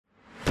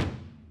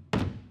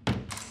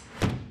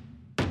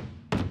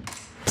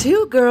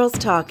Two girls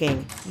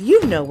talking.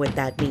 You know what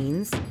that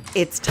means.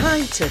 It's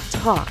time to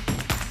talk.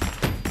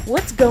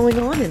 What's going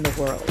on in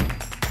the world?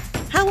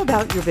 How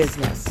about your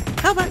business?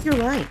 How about your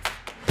life?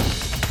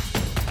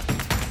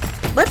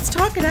 Let's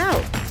talk it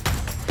out.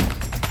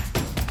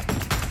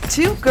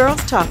 Two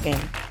girls talking.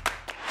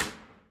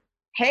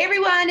 Hey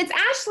everyone, it's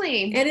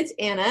Ashley. And it's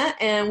Anna,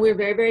 and we're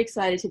very, very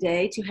excited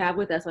today to have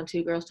with us on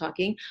Two Girls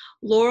Talking,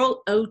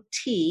 Laurel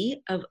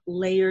O.T. of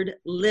Layered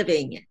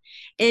Living.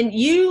 And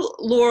you,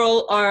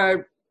 Laurel,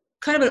 are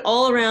kind of an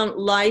all-around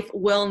life,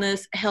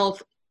 wellness,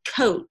 health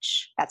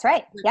coach. That's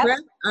right. Yep.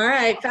 Correct? All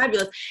right,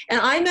 fabulous.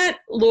 And I met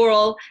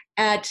Laurel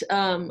at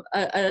an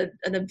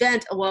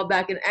event a while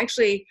back, and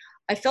actually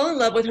I fell in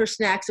love with her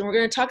snacks, and we're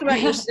going to talk about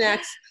your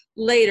snacks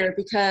later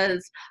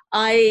because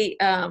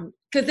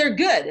they're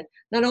good.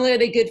 Not only are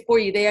they good for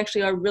you, they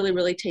actually are really,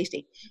 really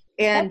tasty.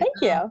 And thank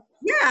you.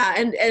 Yeah,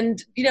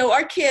 and you know,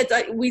 our kids,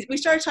 we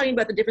started talking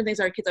about the different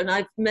things our kids are, and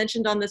I've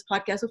mentioned on this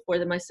podcast before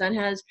that my son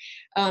has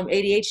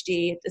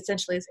ADHD.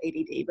 Essentially, it's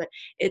ADD, but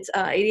it's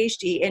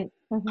ADHD, and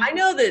I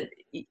know that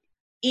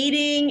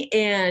eating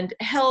and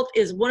health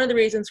is one of the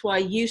reasons why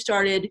you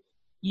started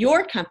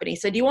your company.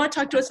 So, do you want to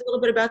talk to us a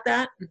little bit about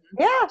that?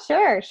 Yeah,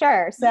 sure.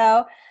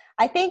 So,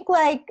 I think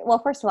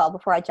first of all,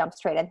 before I jump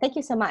straight in, thank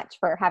you so much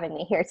for having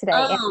me here today.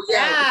 Oh,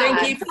 yeah.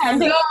 Thank you. I'm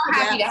so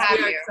happy to have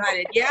you.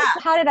 Excited. Yeah.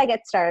 How did I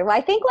get started? Well, I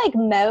think like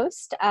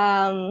most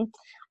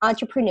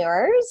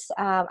entrepreneurs,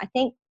 I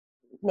think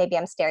maybe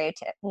I'm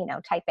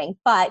typing,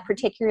 but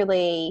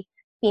particularly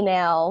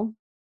female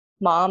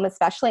mom,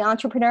 especially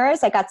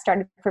entrepreneurs, I got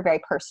started for very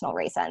personal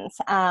reasons.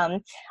 I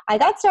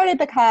got started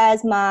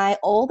because my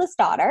oldest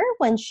daughter,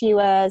 when she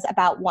was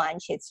about one,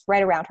 she's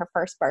right around her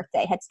first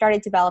birthday, had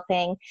started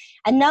developing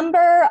a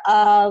number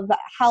of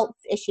health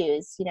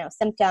issues,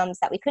 symptoms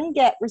that we couldn't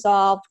get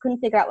resolved, couldn't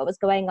figure out what was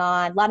going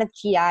on, a lot of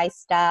GI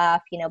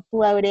stuff,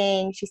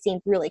 bloating. She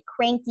seemed really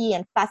cranky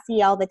and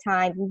fussy all the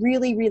time,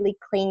 really, really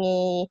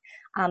clingy.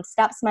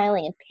 Stopped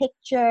smiling in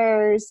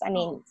pictures. I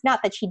mean, it's not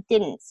that she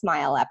didn't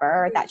smile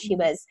ever, that she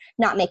was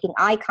not making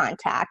eye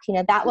contact.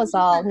 That was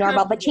all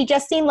normal, but she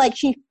just seemed like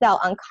she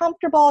felt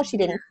uncomfortable. She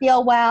didn't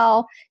feel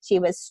well. She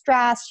was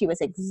stressed. She was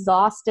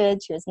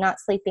exhausted. She was not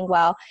sleeping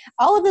well.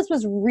 All of this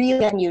was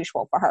really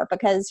unusual for her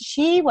because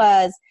she's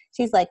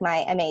like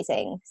my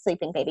amazing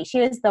sleeping baby. She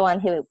was the one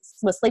who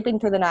was sleeping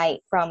through the night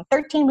from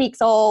 13 weeks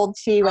old.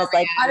 She was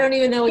I don't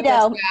even know what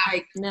that's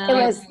like. No.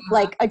 It was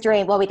like a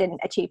dream. Well, we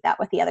didn't achieve that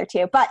with the other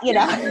two, but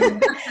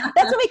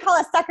that's what we call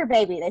a sucker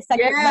baby. They suck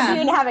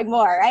you into having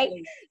more, right?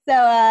 So,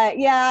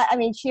 I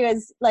mean, she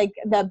was like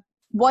the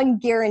one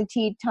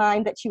guaranteed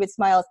time that she would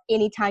smile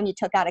anytime you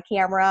took out a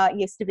camera. It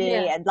used to be.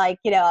 Yeah. And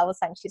all of a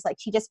sudden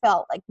she just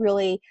felt like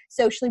really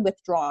socially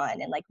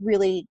withdrawn and like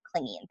really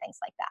clingy and things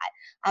like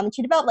that.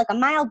 She developed like a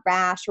mild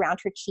rash around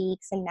her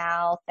cheeks and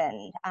mouth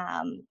and,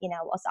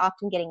 was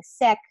often getting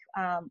sick,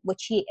 which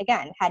she,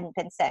 again, hadn't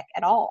been sick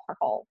at all her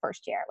whole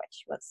first year,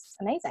 which was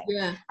amazing.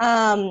 Yeah.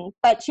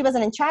 But she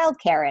wasn't in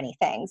childcare or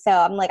anything. So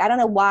I'm like, I don't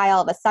know why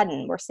all of a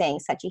sudden we're seeing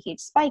such a huge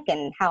spike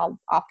in how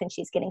often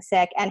she's getting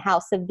sick and how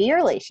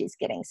severely she's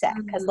getting sick.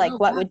 Because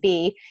what would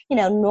be,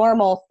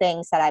 normal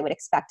things that I would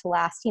expect to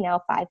last,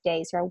 5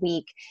 days or a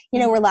week,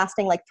 were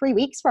lasting like 3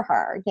 weeks for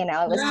her. It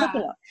was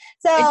taking.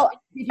 So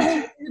did you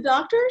take the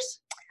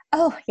doctors?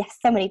 Oh, yes,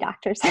 so many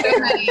doctors. So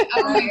many.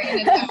 Oh my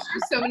goodness. I'm sure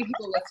so many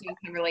people listening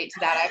can relate to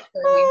that. I've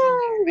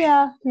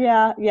heard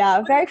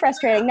Yeah. Very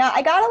frustrating. Now,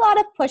 I got a lot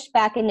of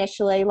pushback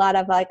initially, a lot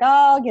of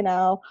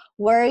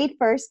worried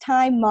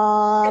first-time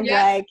mom.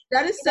 Yeah,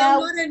 that is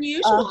somewhat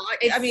unusual.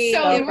 It's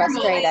so normal.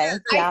 Frustrating.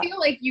 I feel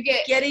like you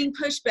get getting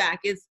pushback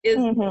is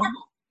normal.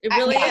 It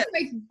really is.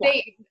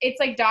 It's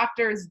like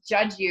doctors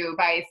judge you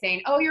by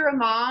saying, "Oh, you're a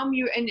mom,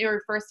 and you're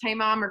a first-time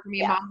mom, or for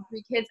me, a mom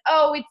with 3 kids.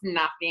 Oh, it's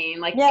nothing.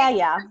 Like,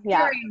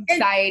 your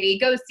anxiety.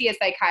 Go see a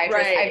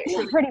psychiatrist."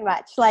 Right. Pretty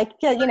much.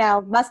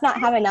 Must not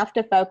have enough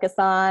to focus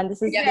on.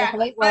 This is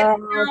but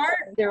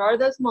there are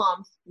those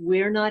moms.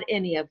 We're not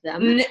any of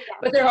them,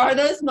 but there are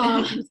those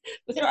moms.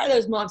 But there are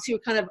those moms who are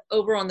kind of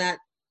over on that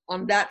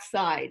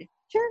side.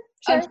 Sure.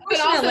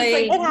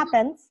 Unfortunately, it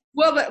happens.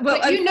 Well, but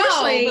but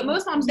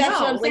most moms that's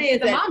know. What I'm saying.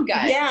 The mom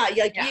guy.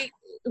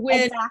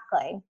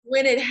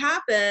 When it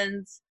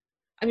happens,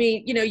 I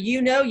mean,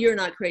 you're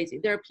not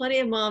crazy. There are plenty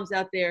of moms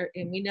out there,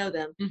 and we know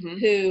them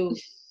who,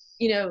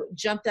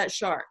 jump that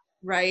shark,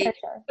 right?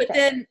 But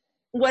then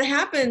what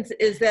happens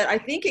is that I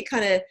think it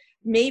kind of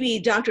maybe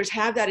doctors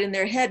have that in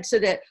their head, so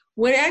that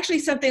when actually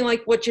something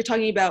like what you're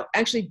talking about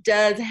actually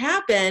does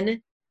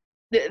happen,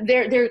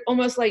 they're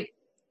almost like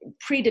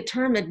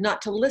predetermined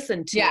not to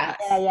listen to us.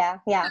 Yeah.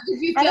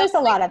 And there's a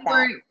lot of that.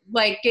 We're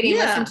like getting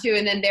listened to,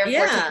 and then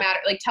therefore took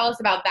matter. Like, tell us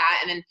about that,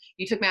 and then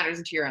you took matters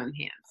into your own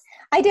hands.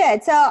 I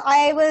did. So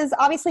I was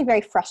obviously very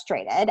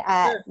frustrated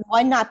at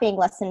one, not being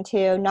listened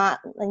to,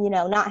 not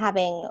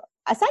having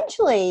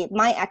essentially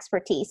my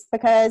expertise,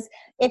 because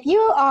if you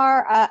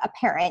are a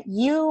parent,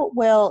 you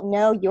will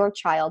know your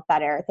child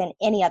better than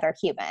any other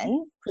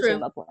human,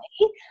 presumably,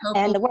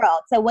 in the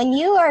world. So when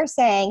you are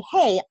saying,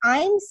 hey,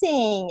 I'm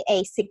seeing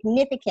a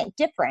significant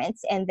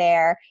difference in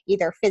their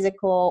either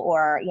physical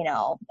or,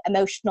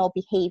 emotional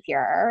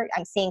behavior,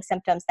 I'm seeing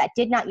symptoms that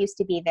did not used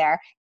to be there,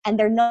 and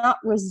they're not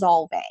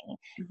resolving.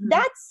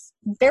 That's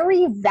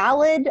very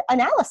valid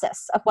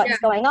analysis of what's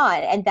going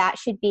on, and that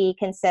should be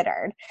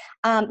considered.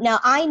 Now,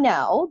 I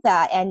know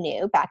that, and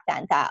knew back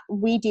then, that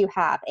we do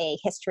have a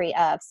history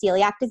of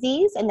celiac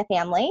disease in the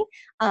family.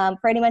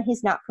 For anyone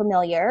who's not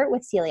familiar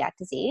with celiac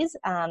disease,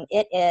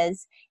 it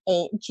is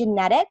a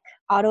genetic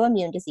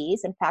autoimmune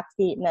disease, in fact,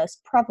 the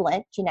most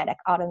prevalent genetic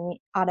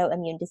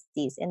autoimmune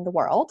disease in the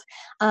world,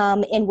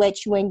 in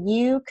which when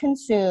you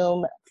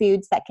consume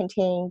foods that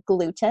contain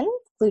gluten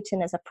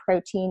is a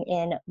protein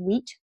in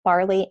wheat,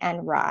 barley,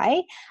 and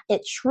rye,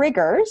 it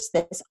triggers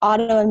this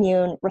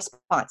autoimmune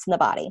response in the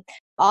body.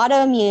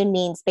 Autoimmune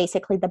means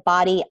basically the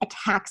body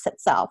attacks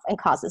itself and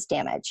causes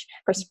damage.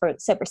 So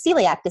for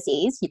celiac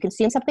disease, you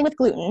consume something with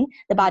gluten,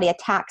 the body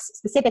attacks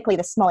specifically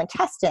the small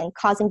intestine,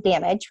 causing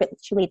damage,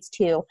 which leads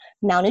to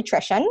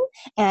malnutrition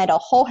and a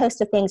whole host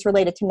of things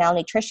related to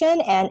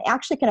malnutrition, and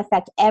actually can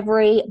affect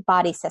every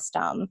body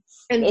system.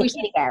 And we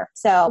should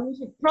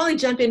probably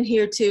jump in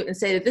here too and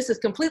say that this is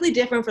completely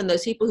different from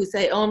those people who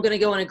say, oh, I'm going to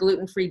go on a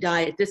gluten-free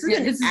diet. This is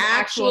an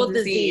actual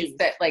disease.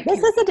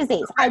 This is a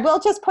disease. I will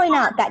just point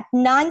out that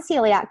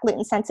non-celiac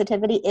gluten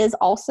sensitivity is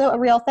also a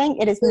real thing.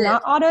 It is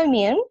not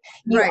autoimmune.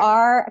 You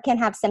can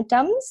have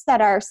symptoms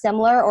that are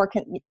similar or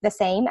the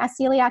same as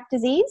celiac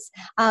disease,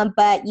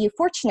 but you,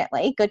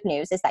 fortunately, good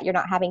news is that you're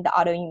not having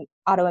the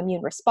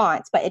autoimmune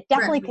response, but it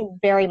definitely can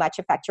very much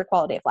affect your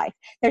quality of life.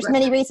 There's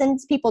many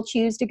reasons people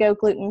choose to go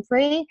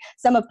gluten-free,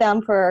 some of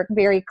them for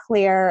very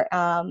clear,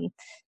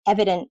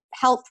 evident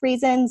health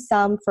reasons,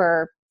 some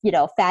for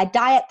fad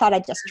diet, thought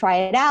I'd just try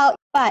it out.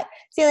 But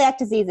celiac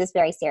disease is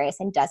very serious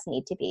and does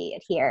need to be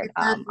adhered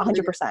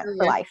 100%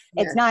 for life.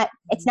 It's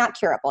not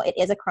curable. It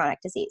is a chronic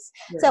disease.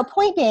 So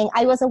point being,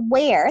 I was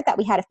aware that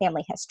we had a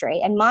family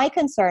history, and my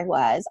concern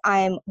was,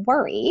 I'm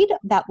worried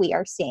that we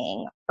are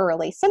seeing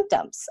early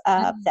symptoms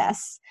of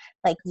this.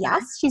 Like,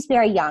 yes, she's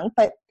very young,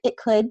 but it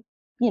could,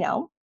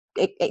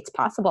 it's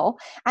possible.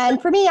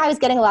 And for me, I was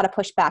getting a lot of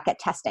pushback at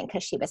testing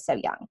because she was so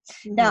young.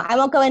 Now, I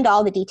won't go into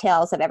all the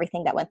details of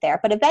everything that went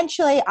there, but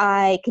eventually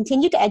I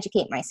continued to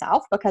educate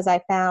myself, because I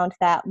found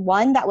that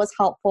one that was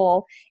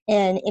helpful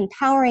in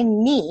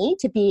empowering me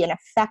to be an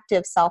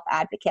effective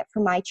self-advocate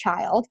for my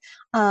child,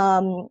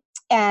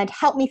 and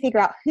help me figure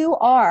out who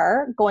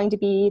are going to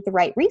be the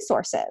right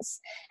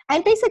resources.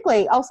 And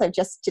basically also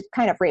just to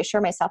kind of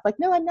reassure myself, like,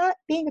 no, I'm not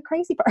being a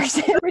crazy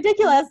person.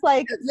 Ridiculous.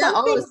 Like,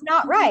 something's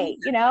not right,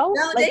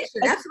 Validation,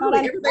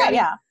 absolutely.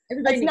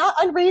 It's not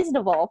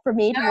unreasonable for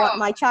me to want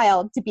my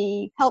child to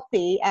be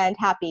healthy and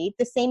happy,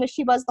 the same as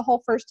she was the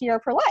whole first year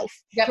of her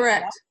life.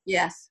 Correct.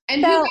 Yes.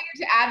 And who better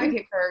to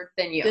advocate for her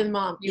than you? Than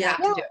mom. You have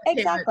to do it.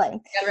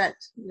 Exactly.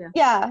 Correct.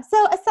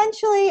 So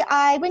essentially,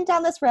 I went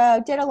down this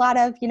road, did a lot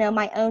of,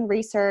 my own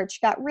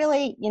research, got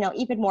really,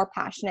 even more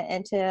passionate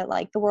into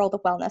like the world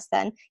of wellness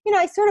then.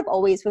 I sort of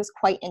always was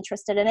quite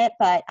interested in it,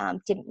 but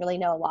didn't really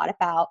know a lot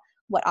about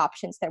what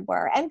options there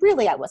were. And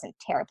really, I wasn't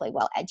terribly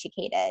well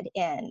educated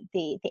in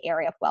the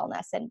area of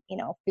wellness and,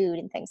 food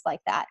and things like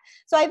that.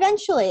 So I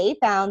eventually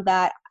found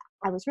that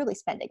I was really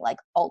spending like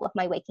all of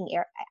my waking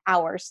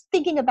hours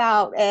thinking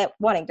about it,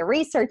 wanting to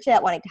research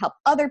it, wanting to help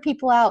other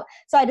people out.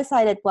 So I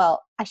decided,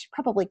 well, I should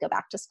probably go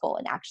back to school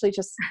and actually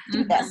just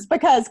do this,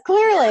 because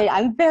clearly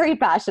I'm very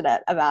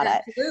passionate about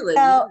it.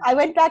 So I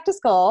went back to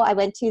school. I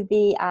went to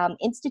the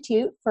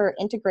Institute for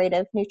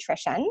Integrative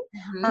Nutrition.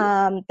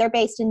 They're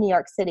based in New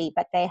York City,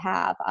 but they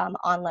have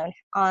online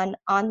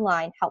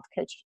health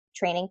coach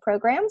training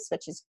programs,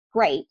 which is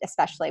great,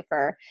 especially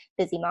for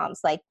busy moms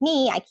like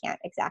me. I can't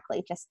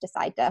exactly just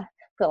decide to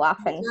go off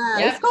and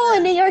go to school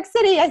in New York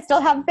City. I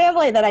still have a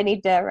family that I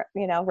need to,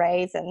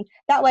 raise. And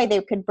that way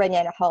they could bring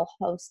in a whole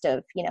host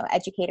of,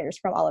 educators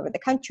from all over the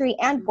country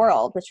and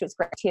world, which was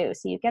great too.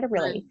 So you get a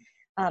really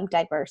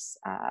diverse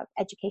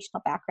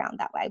educational background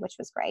that way, which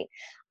was great.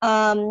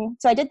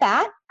 So I did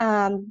that,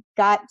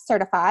 got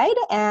certified,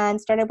 and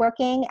started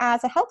working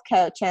as a health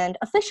coach and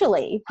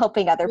officially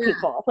helping other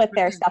people with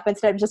their stuff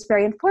instead of just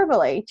very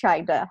informally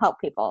trying to help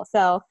people.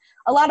 So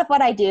a lot of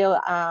what I do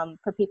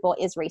for people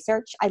is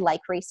research. I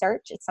like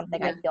research. It's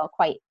something I feel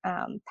quite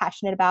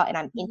passionate about and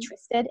I'm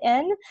interested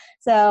in.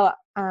 So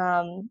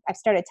I've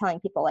started telling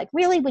people, like,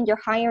 really, when you're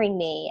hiring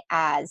me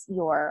as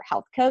your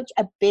health coach,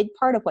 a big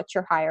part of what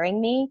you're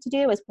hiring me to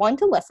do is, one,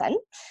 to listen,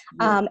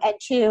 and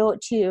two,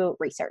 to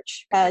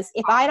research. Because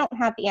if I don't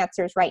have the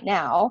answers right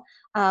now,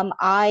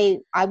 I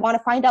want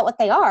to find out what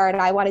they are, and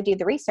I want to do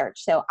the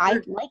research. So I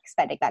like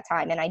spending that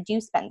time, and I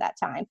do spend that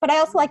time. But I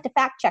also like to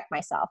fact check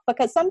myself,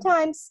 because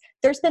sometimes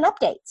there's been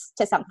updates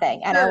to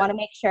something, and I want to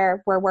make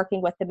sure we're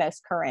working with the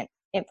most current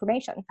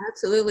information.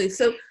 Absolutely.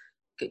 So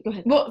Go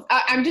ahead. Well,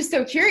 I'm just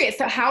so curious.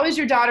 So how is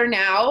your daughter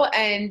now?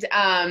 And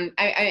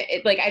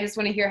I just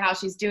want to hear how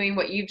she's doing,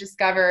 what you've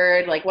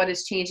discovered, like what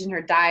has changed in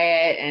her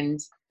diet and.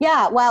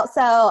 Yeah, well,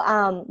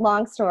 so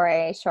long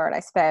story short,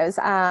 I suppose.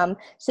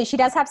 So she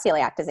does have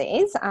celiac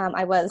disease. Mom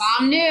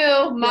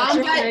knew. Mom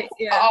right.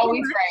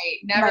 Always right.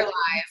 Never lies.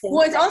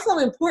 Well, it's also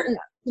important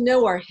to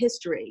know our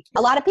history.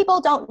 A lot of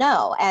people don't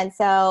know, and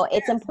so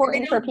it's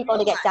important for people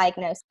to get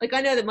diagnosed. Like I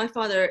know that my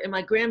father and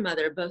my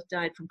grandmother both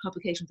died from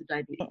complications of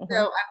diabetes. Mm-hmm.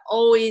 So I've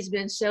always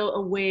been so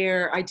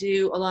aware. I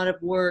do a lot of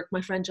work.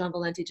 My friend John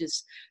Valenti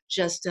just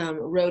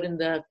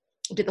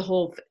did the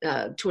whole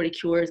Tour de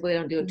Cures. Well, they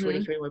don't do a Tour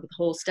de Cure anymore, but the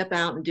whole step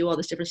out and do all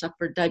this different stuff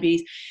for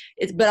diabetes.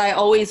 But I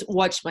always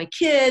watch my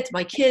kids.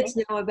 My kids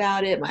know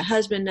about it. My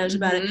husband knows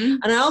about it.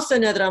 And I also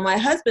know that on my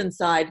husband's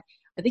side,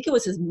 I think it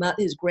was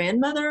his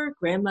grandmother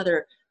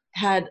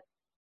had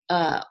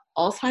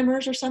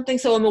Alzheimer's or something.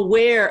 So I'm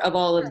aware of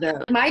all of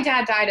those. My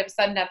dad died of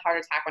sudden death heart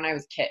attack when I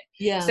was a kid.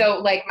 Yeah. So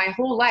like my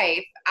whole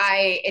life,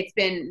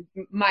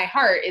 my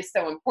heart is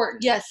so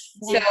important. Yes.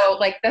 So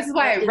like, this is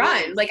why I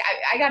run. Like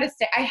I have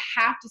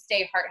to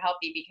stay heart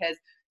healthy because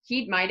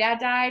my dad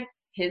died.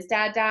 His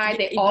dad died.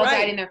 They all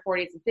died in their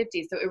 40s and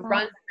 50s. So it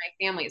runs in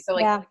my family. So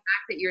like the fact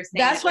that you're saying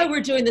that's why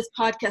we're doing this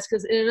podcast,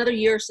 because in another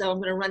year or so, I'm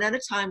going to run out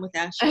of time with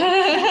Ashley.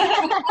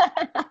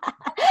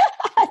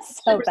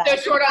 So bad. So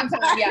short on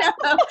time. Yeah.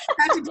 Have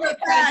to do it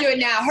fast. Do it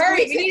now.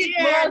 Hurry. We need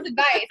Laura's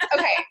advice.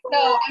 Okay.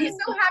 So I'm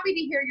so happy to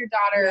hear your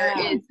daughter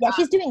is. Yeah,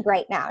 she's doing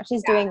great now.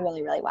 She's doing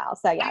really, really well.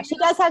 So yeah, she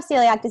does have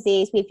celiac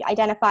disease. We've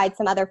identified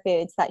some other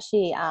foods that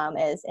she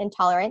is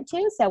intolerant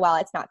to. So while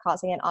it's not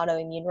causing an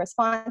autoimmune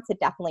response, it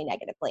definitely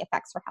negatively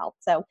affects her health.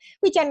 So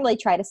we generally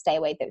try to stay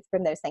away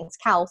from those things.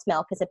 Cow's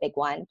milk is a big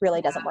one.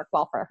 Really doesn't work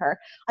well for her.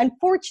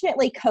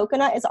 Unfortunately,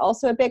 coconut is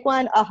also a big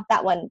one. Oh,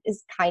 that one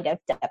is kind of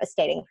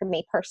devastating for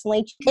me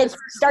personally. It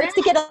starts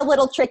to get a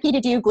little tricky to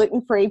do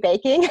gluten-free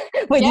baking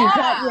when you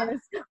can't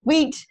use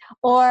wheat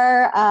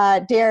or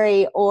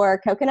dairy or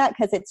coconut,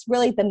 because it's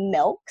really the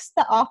milks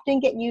that often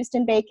get used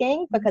in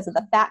baking because of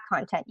the fat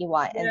content you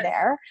want in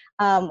there.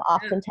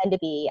 Often tend to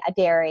be a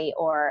dairy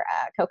or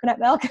coconut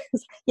milk.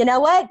 You know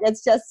what?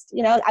 It's just,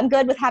 I'm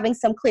good with having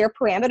some clear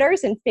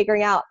parameters and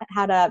figuring out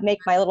how to make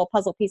my little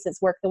puzzle pieces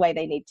work the way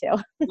they need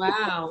to.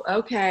 Wow.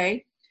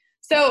 Okay.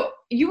 So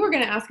you were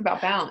going to ask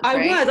about balance,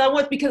 right? I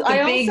was because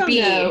I also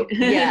know.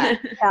 Yeah.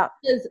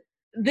 Because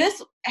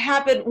this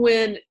happened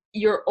when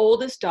your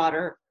oldest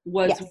daughter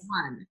was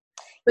 1.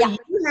 But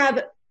you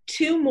have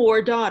 2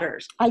 more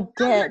daughters. I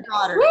did.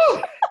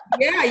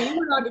 Yeah, you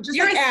were on just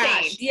You're like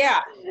Ash. Yeah.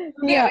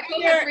 We have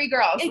 3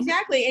 girls.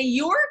 Exactly. And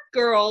your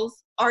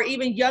girls are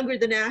even younger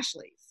than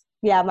Ashley's.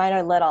 Yeah, mine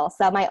are little.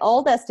 So my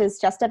oldest is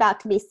just about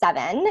to be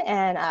 7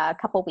 in a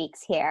couple weeks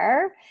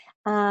here.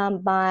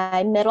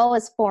 My middle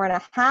is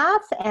 4.5,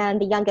 and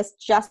the youngest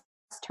just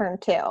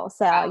turned 2.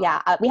 So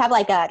we have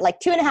like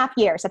 2.5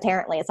 years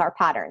apparently is our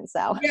pattern.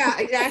 So yeah,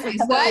 exactly.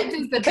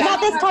 But not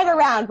this time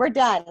around. We're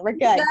done. We're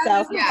good.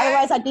 So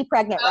otherwise I'd be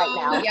pregnant right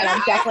now. Yeah,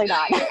 I'm definitely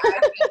not.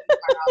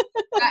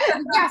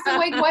 So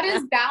like, what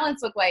does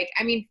balance look like?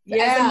 I mean,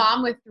 as a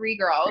mom with 3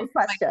 girls, good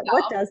question.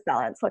 What does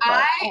balance look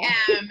like? I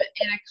am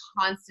in a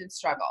constant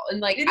struggle, and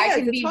like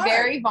I can be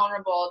very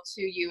vulnerable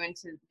to you and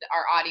to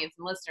our audience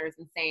and listeners,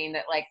 and saying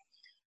that like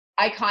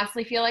I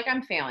constantly feel like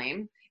I'm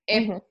failing.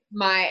 If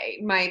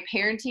my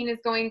parenting is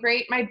going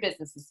great, my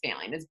business is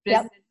failing. Is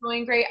business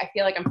going great? I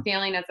feel like I'm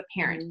failing as a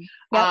parent.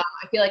 I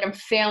feel like I'm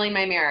failing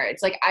my marriage.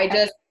 Like I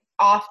just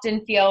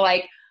often feel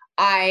like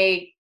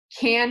I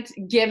can't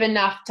give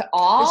enough to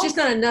all. There's just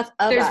not enough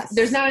of us.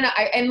 There's not enough.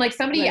 And like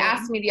somebody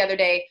asked me the other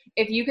day,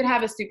 if you could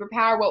have a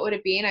superpower, what would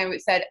it be? And I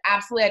said,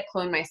 absolutely, I'd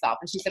clone myself.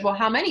 And she said, well,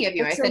 how many of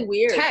you? That's I said,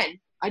 weird. 10.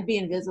 I'd be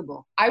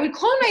invisible. I would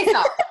clone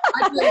myself.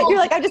 You're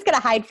like, I'm just going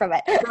to hide from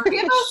it.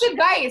 Give us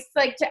advice,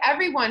 like to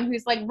everyone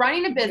who's like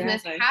running a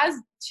business, has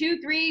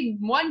 2, 3,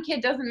 1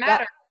 kid, doesn't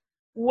matter.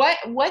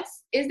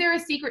 Is there a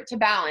secret to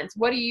balance?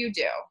 What do you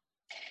do?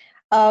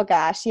 Oh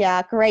gosh.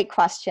 Yeah. Great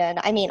question.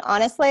 I mean,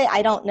 honestly,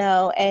 I don't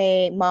know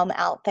a mom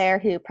out there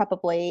who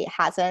probably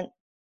hasn't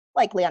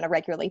likely on a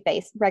regular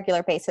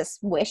basis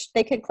wished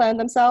they could clone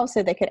themselves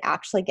so they could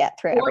actually get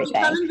through everything.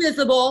 Become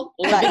invisible.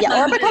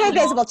 Or become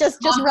invisible. Just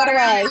run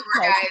away.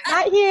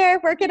 Not here.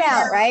 Work it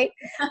out, right?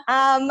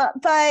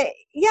 But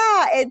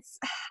yeah,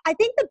 I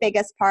think the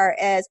biggest part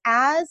is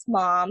as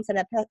moms,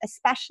 and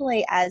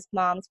especially as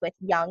moms with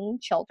young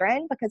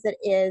children, because it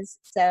is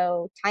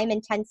so time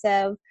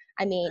intensive.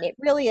 I mean, it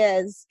really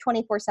is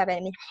 24/7. I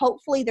mean,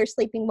 hopefully they're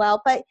sleeping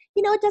well, but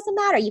it doesn't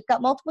matter. You've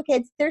got multiple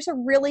kids. There's a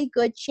really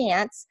good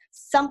chance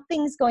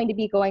something's going to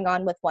be going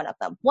on with one of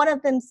them. One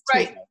of them's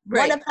teething.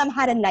 One of them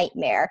had a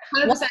nightmare.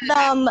 100%.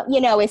 One of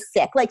them, is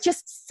sick. Like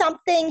just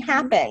something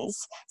happens.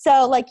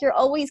 So like you're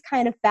always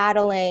kind of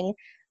battling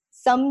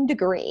some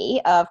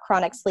degree of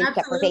chronic sleep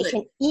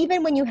deprivation,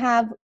 even when you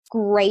have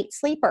great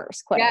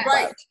sleepers, quote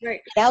unquote. Right.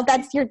 You know,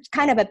 that's your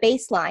kind of a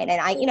baseline.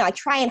 And I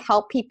try and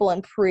help people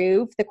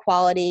improve the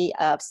quality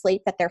of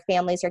sleep that their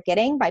families are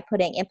getting by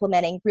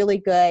implementing really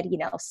good,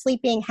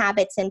 sleeping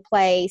habits in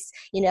place,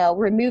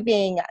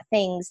 removing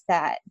things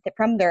that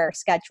from their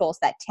schedules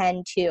that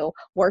tend to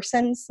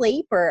worsen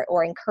sleep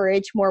or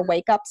encourage more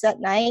wake ups at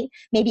night.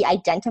 Maybe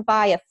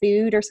identify a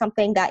food or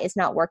something that is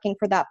not working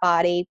for that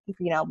body,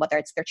 whether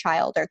it's their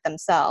child or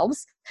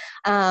themselves,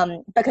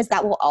 because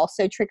that will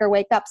also trigger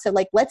wake up. So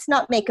let's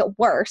not make it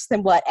worse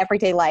than what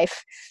everyday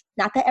life,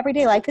 not that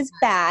everyday life is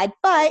bad,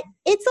 but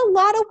it's a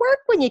lot of work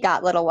when you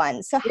got little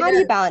ones. So how do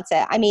you balance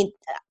it? I mean,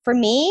 for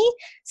me,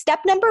 step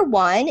number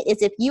one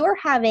is if you are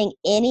having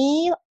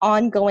any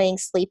ongoing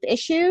sleep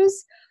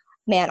issues,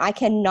 man, I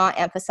cannot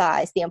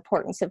emphasize the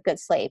importance of good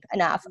sleep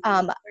enough.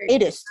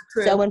 It is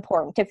so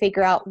important to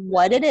figure out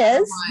what it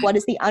is, what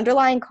is the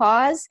underlying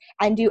cause,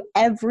 and do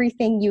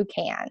everything you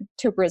can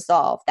to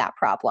resolve that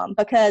problem,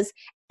 because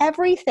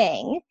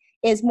everything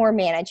is more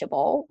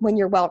manageable when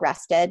you're well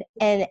rested,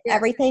 and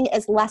everything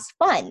is less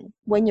fun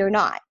when you're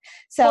not.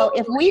 So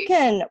if we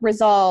can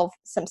resolve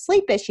some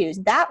sleep issues,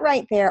 that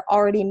right there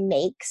already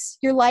makes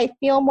your life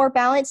feel more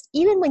balanced,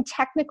 even when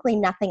technically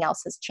nothing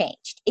else has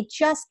changed. It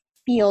just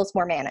feels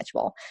more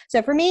manageable.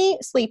 So for me,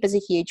 sleep is a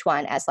huge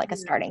one as a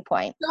starting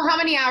point. So how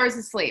many hours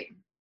of sleep?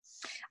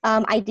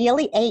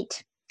 Ideally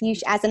 8.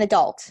 As an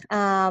adult,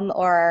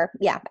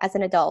 as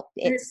an adult,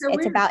 it's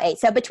about 8.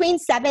 So between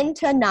 7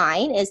 to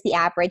 9 is the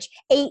average.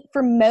 8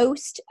 for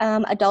most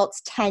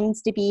adults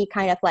tends to be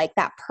kind of like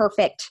that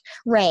perfect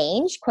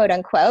range, quote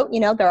unquote.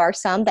 There are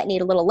some that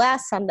need a little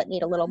less, some that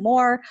need a little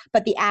more,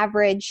 but the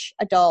average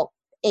adult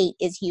 8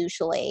 is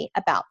usually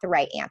about the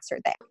right answer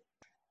there.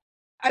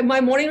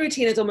 My morning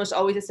routine is almost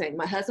always the same.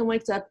 My husband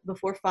wakes up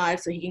before 5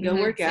 so he can go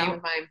work out. Same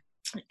with mine.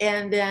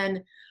 And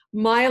then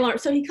my alarm,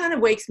 so he kind of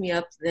wakes me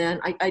up then.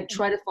 I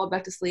try to fall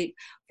back to sleep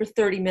for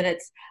 30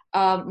 minutes.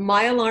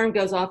 My alarm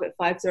goes off at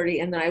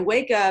 5:30, and then I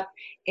wake up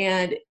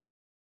and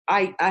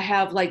I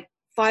have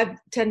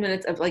 5-10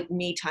 minutes of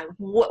me time,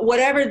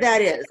 whatever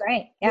that is.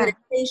 Great. Yeah.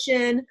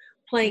 Meditation,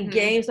 playing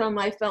games on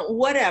my phone,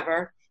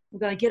 whatever. I'm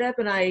going to get up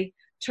and I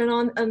turn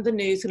on the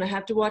news, and I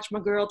have to watch my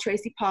girl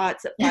Tracy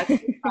Potts at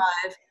 5:45.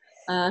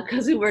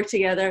 Because we work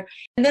together.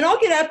 And then I'll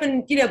get up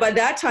and, by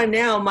that time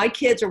now, my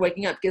kids are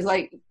waking up because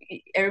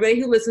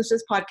everybody who listens to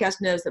this podcast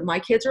knows that my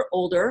kids are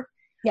older.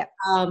 Yeah.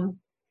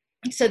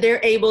 So they're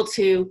able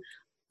to,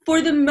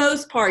 for the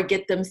most part,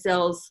 get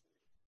themselves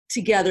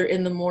together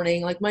in the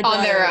morning. Like my daughter,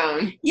 on their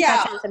own. Yeah.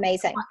 That sounds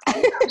amazing. Yeah,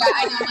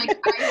 I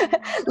know.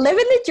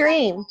 Living the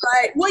dream.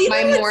 Right. Well,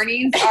 my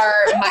mornings are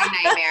my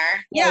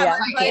nightmare. Yeah.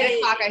 By 8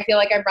 o'clock, I feel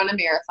like I've run a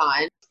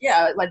marathon.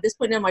 Yeah. At this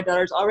point now, my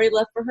daughter's already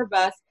left for her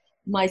bus.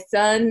 My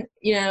son,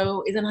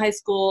 is in high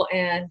school,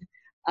 and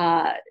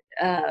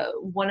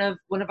one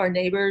of our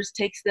neighbors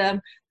takes them.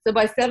 So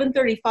by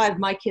 7:35,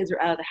 my kids are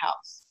out of the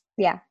house.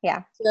 Yeah,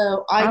 yeah.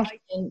 So I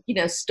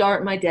can,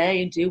 start my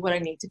day and do what I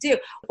need to do.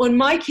 When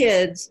my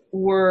kids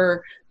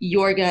were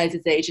your guys'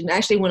 age, and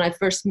actually when I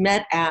first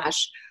met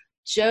Ash,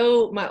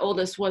 Joe, my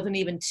oldest, wasn't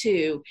even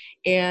 2,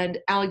 and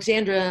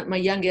Alexandra, my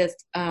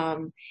youngest,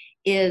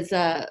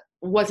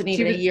 wasn't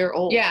even a year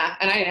old. Yeah,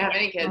 and I didn't have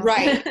any kids.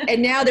 Right.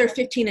 And now they're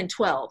 15 and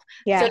 12.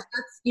 Yeah.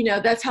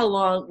 So that's how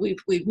long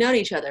we've known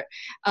each other.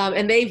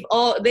 And they've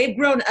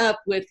grown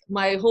up with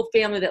my whole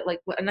family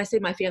and I say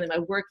my family, my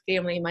work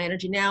family, my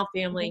Energy Now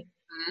family,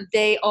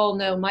 they all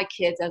know my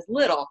kids as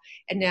little.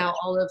 And now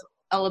all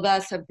of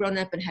us have grown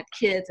up and had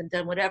kids and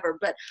done whatever.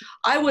 But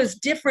I was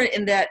different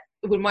in that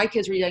when my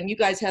kids were young, you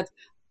guys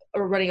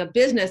are running a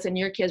business and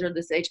your kids are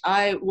this age.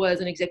 I was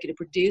an executive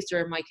producer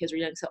and my kids were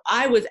young. So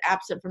I was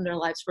absent from their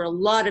lives for a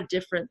lot of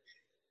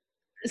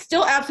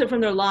still absent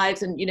from their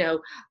lives. And,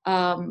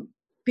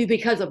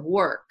 because of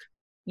work,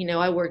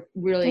 I work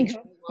really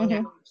long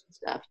hours and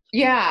stuff.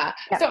 Yeah.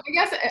 So I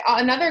guess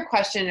another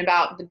question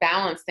about the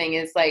balance thing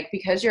is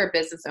because you're a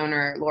business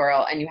owner,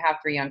 Laurel, and you have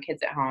 3 young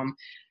kids at home,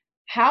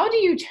 how do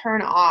you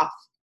turn off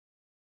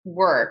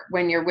work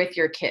when you're with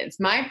your kids?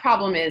 My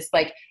problem is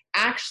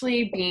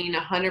actually being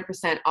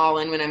 100% all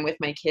in when I'm with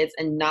my kids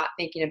and not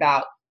thinking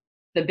about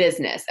the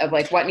business of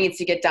what needs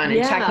to get done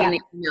and checking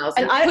the emails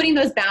and putting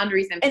those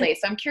boundaries in place.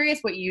 So I'm curious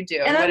what you do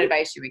and what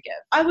advice you would give.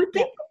 I would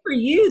think for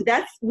you,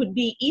 that would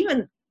be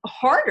even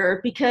harder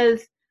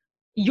because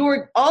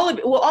all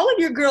of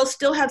your girls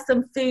still have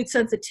some food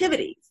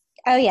sensitivities.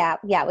 Oh yeah.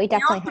 Yeah. We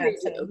definitely have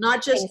some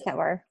not just things that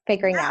we're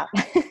figuring out.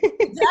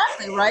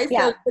 Exactly. Right.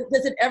 Yeah. So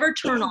does it ever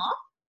turn off?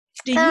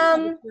 Do you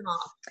turn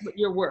off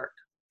your work?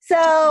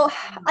 So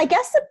I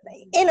guess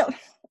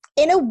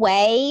in a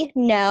way,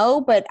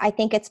 no, but I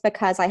think it's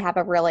because I have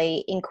a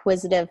really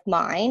inquisitive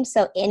mind.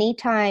 So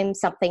anytime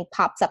something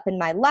pops up in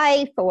my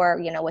life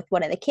or, with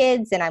one of the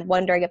kids and I'm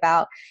wondering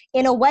about,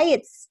 in a way,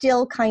 it's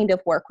still kind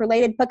of work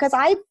related because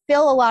I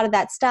fill a lot of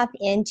that stuff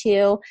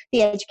into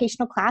the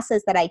educational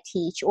classes that I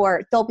teach,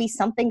 or there'll be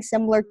something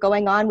similar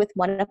going on with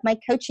one of my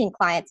coaching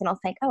clients. And I'll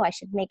think, oh, I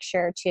should make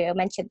sure to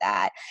mention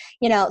that,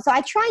 so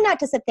I try not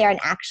to sit there and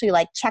actually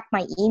check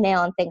my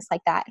email and things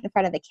like that in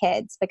front of the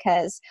kids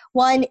because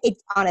one,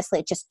 it's honestly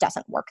honestly, it just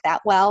doesn't work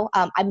that well.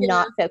 I'm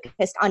not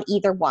focused on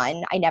either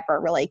one. I never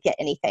really get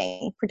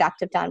anything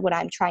productive done when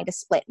I'm trying to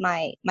split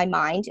my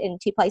mind in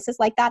two places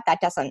like that.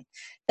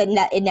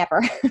 It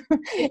never,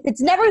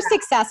 it's never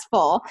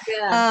successful.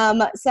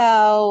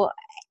 So,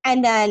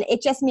 and then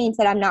it just means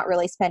that I'm not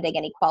really spending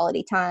any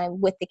quality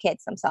time with the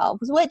kids themselves,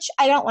 which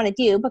I don't want to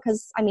do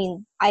because, I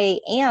mean,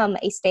 I am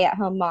a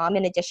stay-at-home mom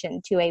in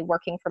addition to a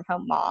working from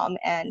home mom.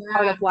 And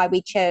part of why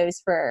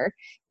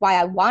why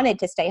I wanted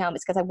to stay home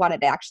is because I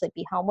wanted to actually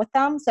be home with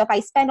them. So if I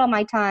spend all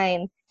my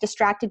time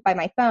distracted by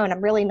my phone,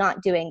 I'm really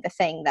not doing the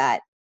thing that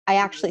I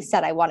actually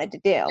said I wanted to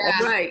do,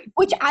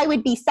 which I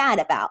would be sad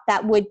about.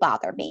 That would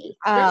bother me.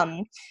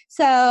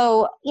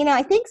 So,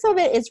 I think some of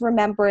it is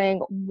remembering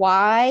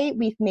why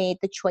we've made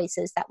the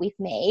choices that we've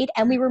made.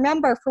 And we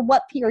remember for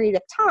what period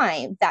of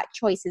time that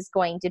choice is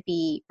going to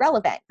be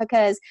relevant.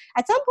 Because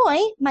at some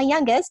point, my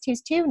youngest,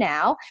 who's 2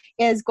 now,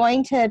 is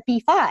going to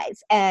be 5.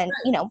 And,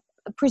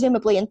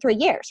 presumably in 3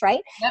 years,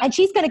 right? And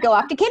she's going to go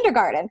off to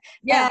kindergarten.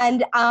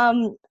 And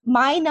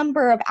my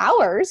number of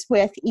hours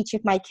with each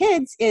of my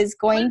kids is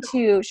going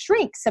to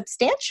shrink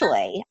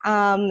substantially.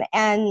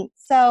 And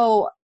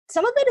so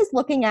some of it is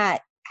looking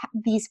at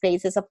these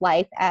phases of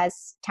life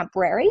as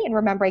temporary and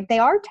remembering they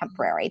are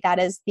temporary. That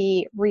is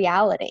the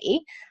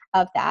reality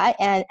of that.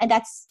 And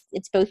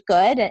it's both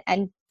good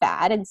and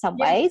bad in some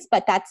ways,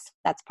 but that's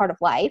part of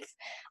life.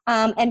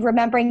 And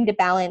remembering to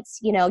balance,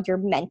 your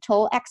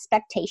mental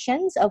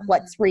expectations of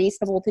what's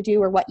reasonable to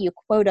do or what you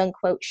quote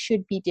unquote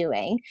should be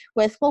doing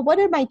with, well, what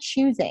am I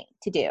choosing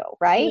to do?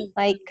 Right?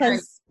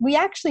 Because we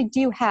actually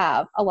do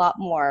have a lot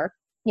more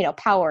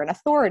power and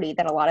authority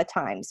than a lot of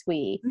times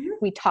we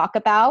talk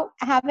about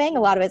having.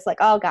 A lot of it's like,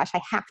 oh gosh,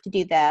 I have to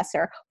do this,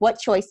 or what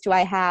choice do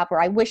I have? Or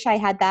I wish I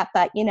had that,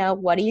 but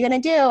what are you going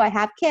to do? I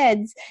have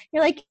kids.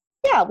 You're like,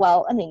 yeah,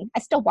 well, I mean, I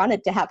still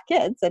wanted to have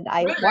kids and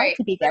I want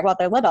to be there while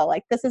they're little.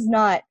 Like, this is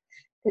not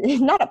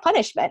a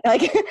punishment.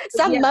 Like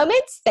some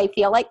moments they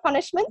feel like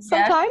punishments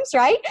sometimes,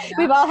 right?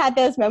 We've all had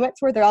those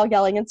moments where they're all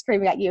yelling and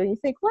screaming at you and you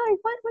think,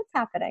 what's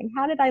happening?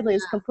 How did I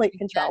lose complete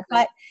control?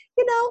 But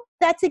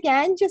that's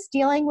again, just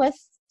dealing with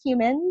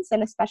humans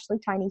and especially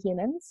tiny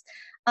humans.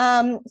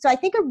 So I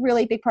think a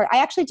really big part, I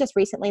actually just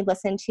recently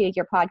listened to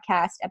your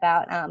podcast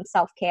about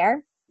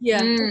self-care.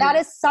 That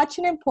is such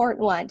an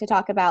important one to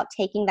talk about,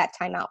 taking that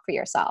time out for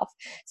yourself.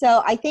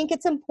 So I think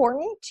it's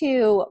important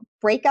to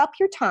break up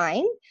your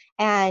time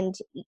and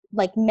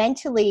like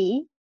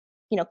mentally,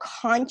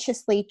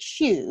 consciously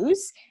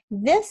choose,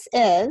 this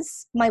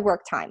is my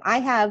work time. I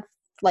have,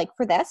 like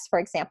for this, for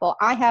example,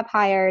 I have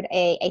hired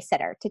a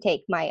sitter to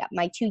take my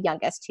 2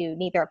 youngest, who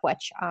neither of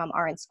which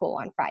are in school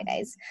on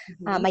Fridays.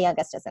 My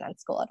youngest isn't in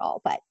school at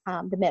all, but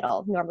the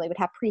middle normally would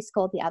have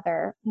preschool the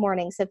other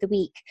mornings of the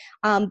week.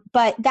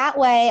 But that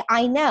way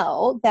I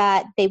know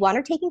that they want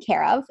her taken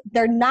care of.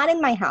 They're not in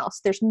my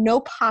house. There's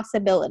no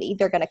possibility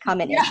they're going to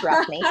come and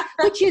interrupt me,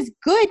 which is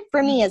good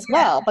for me as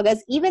well,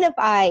 because even if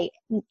I,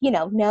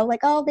 know like,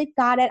 oh, they've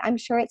got it, I'm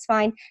sure it's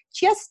fine.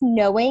 Just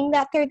knowing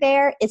that they're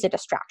there is a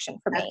distraction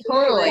for me.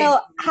 So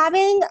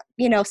having,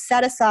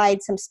 set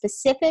aside some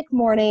specific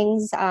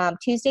mornings,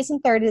 Tuesdays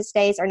and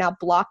Thursdays are now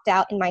blocked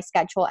out in my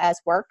schedule as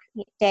work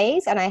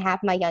days. And I have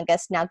my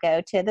youngest now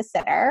go to the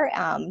sitter,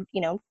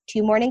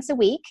 2 mornings a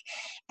week.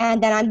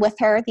 And then I'm with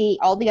her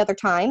all the other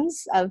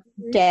times of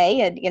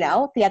day and,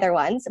 the other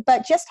ones.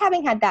 But just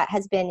having had that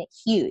has been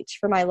huge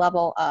for my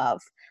level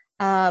of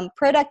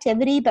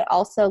productivity, but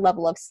also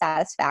level of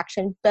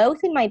satisfaction,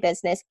 both in my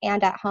business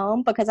and at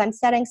home, because I'm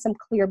setting some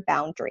clear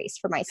boundaries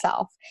for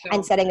myself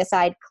and setting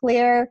aside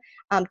clear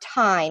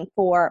time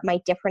for my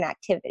different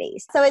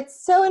activities. So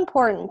it's so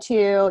important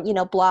to,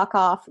 block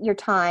off your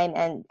time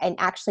and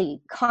actually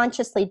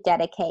consciously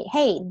dedicate,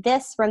 hey,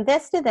 from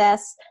this to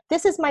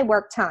this is my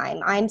work time.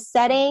 I'm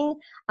setting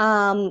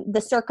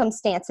the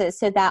circumstances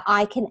so that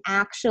I can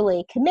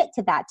actually commit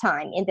to that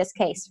time. In this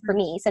case, for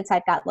me, since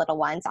I've got little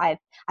ones, I've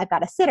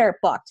got a sitter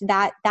booked.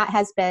 That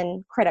has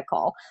been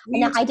critical.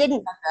 And I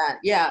didn't.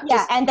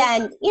 And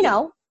then,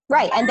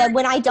 right. And then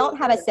when I don't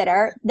have a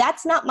sitter,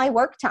 that's not my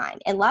work time,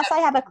 unless I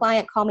have a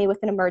client call me with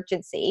an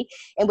emergency,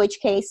 in which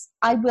case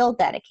I will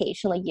then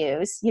occasionally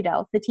use,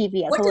 the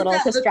TV as a little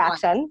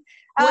distraction.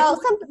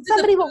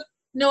 Somebody will.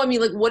 No, I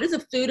mean, like, what does a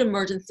food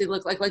emergency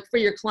look like? Like for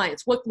your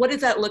clients, what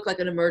does that look like,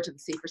 an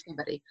emergency for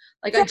somebody?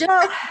 Like, I just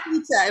had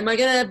pizza. Am I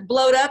going to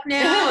blow it up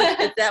now?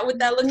 Is that what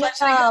that looks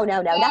like?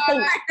 No,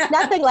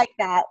 nothing like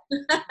that.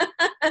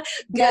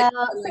 No,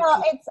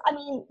 so it's, I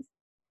mean,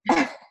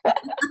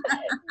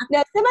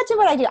 no, so much of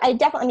what I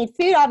do,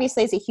 food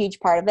obviously is a huge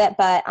part of it,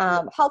 but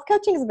health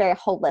coaching is a very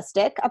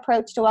holistic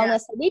approach to wellness.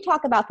 So we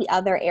talk about the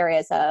other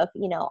areas of,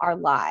 our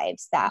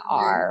lives that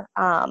are,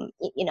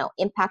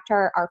 impact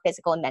our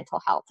physical and mental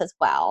health as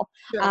well.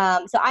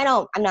 So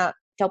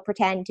don't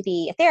pretend to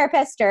be a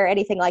therapist or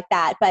anything like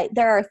that, but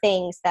there are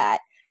things that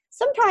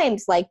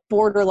sometimes like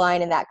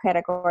borderline in that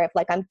category of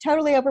like, I'm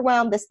totally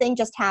overwhelmed. This thing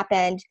just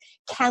happened.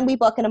 Can we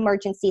book an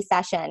emergency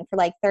session for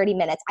like 30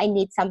 minutes? I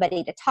need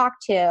somebody to talk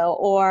to.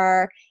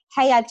 Or,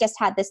 hey, I've just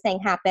had this thing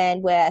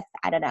happen with,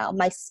 I don't know,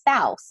 my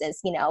spouse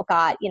is,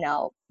 got,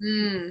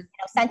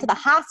 sent to the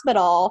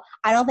hospital.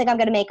 I don't think I'm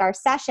going to make our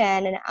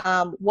session.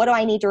 And what do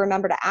I need to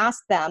remember to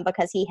ask them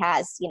because he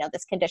has,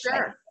 this condition?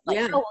 Sure. Like,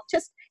 oh, well,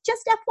 just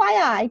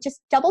FYI,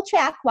 just double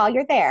check while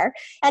you're there.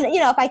 And,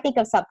 if I think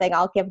of something,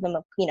 I'll give them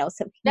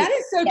some. That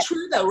is so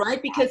true though,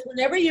 right? Because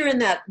whenever you're in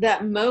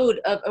that mode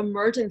of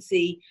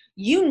emergency,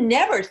 you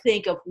never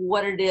think of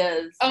what it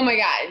is. Oh my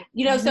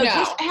God. So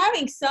just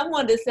having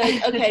someone to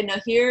say, okay, now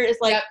here is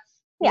like,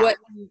 what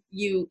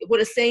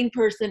a sane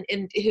person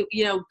who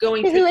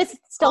is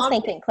still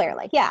thinking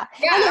clearly. Yeah.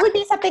 And it would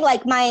be something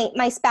like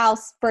my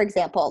spouse, for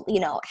example,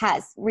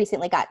 has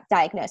recently got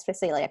diagnosed with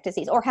celiac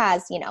disease, or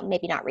has,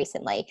 maybe not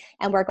recently.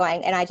 And we're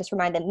going, and I just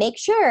remind them, make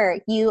sure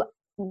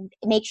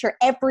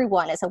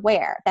everyone is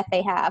aware that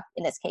they have,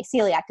 in this case,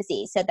 celiac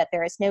disease, so that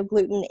there is no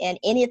gluten in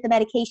any of the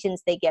medications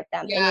they give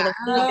them. Any of the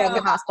food they go to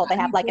the hospital, they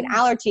have like an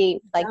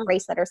allergy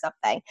bracelet or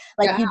something.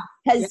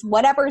 Because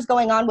whatever's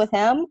going on with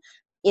him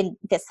in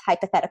this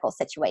hypothetical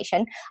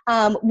situation,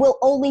 will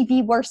only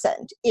be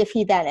worsened if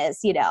he then is,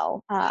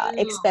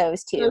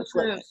 exposed to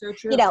gluten. So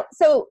true.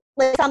 So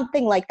like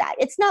something like that.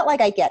 It's not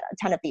like I get a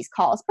ton of these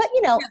calls, but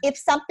if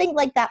something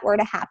like that were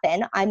to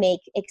happen, I make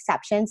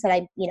exceptions and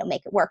I,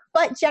 make it work.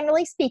 But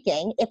generally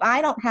speaking, if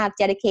I don't have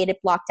dedicated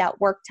blocked out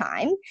work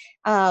time,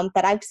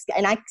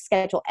 I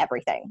schedule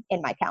everything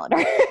in my calendar.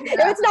 If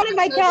it's not in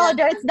my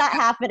calendar, it's not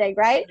happening,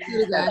 right?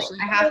 Exactly.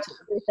 I have to.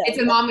 It's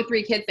a mom with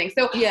 3 kids thing.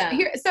 So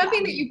here,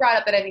 something that you brought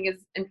up that I think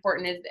is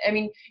important is,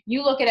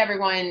 you look at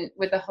everyone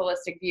with a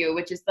holistic view,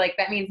 which is like,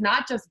 that means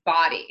not just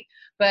body,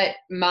 but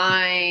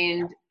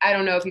mind. I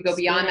don't know if you go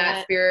beyond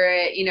that,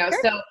 spirit, Sure.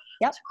 So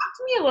talk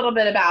to me a little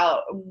bit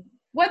about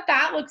what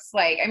that looks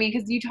like.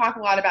 Because you talk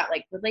a lot about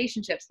like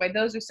relationships, why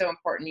those are so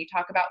important. You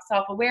talk about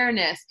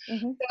self-awareness.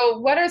 So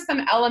what are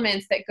some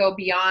elements that go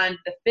beyond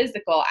the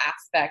physical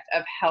aspect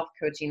of health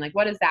coaching? Like,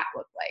 what does that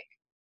look like?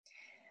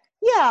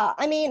 Yeah.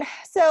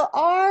 So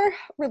our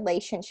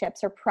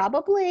relationships are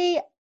probably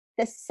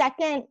the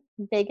second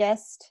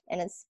biggest, and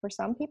it's for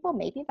some people,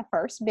 maybe the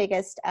first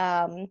biggest,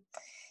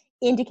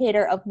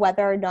 indicator of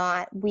whether or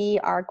not we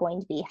are going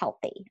to be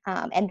healthy,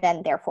 and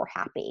then therefore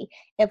happy.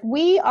 If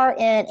we are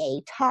in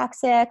a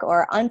toxic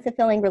or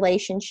unfulfilling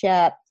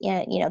relationship,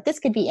 this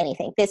could be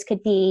anything. This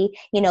could be,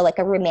 like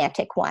a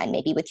romantic one,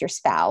 maybe with your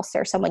spouse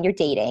or someone you're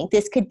dating.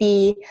 This could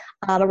be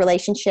a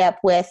relationship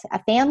with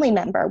a family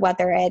member,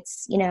 whether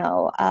it's,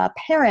 a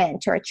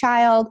parent or a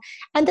child.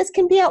 And this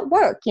can be at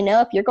work.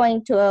 If you're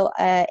going to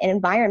an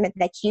environment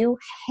that you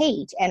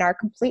hate and are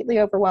completely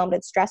overwhelmed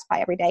and stressed by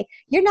every day,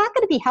 you're not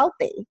going to be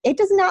healthy. It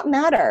does not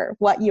matter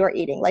what you're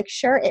eating. Like,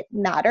 sure, it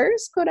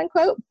matters, quote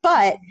unquote,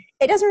 but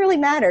it doesn't really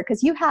matter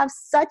because you have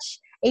such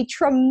a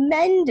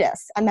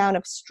tremendous amount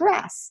of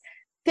stress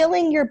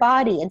filling your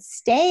body and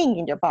staying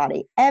in your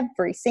body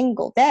every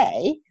single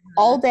day,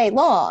 all day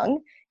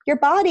long. Your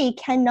body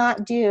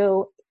cannot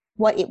do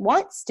what it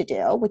wants to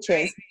do, which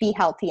is be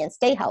healthy and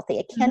stay healthy.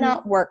 It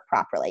cannot work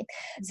properly.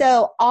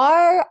 So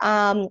our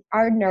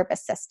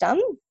nervous system,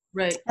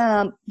 right.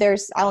 I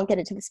won't get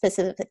into the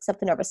specifics of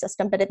the nervous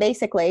system, but it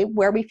basically,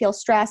 where we feel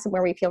stress and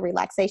where we feel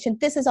relaxation,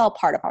 this is all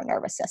part of our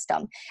nervous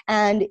system.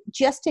 And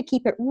just to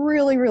keep it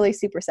really, really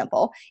super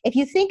simple, if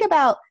you think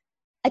about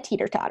a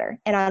teeter-totter,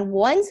 and on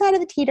one side of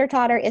the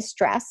teeter-totter is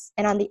stress,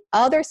 and on the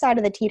other side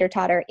of the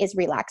teeter-totter is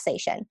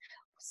relaxation.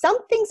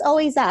 Something's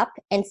always up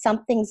and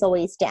something's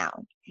always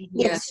down.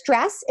 If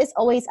stress is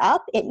always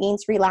up, it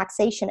means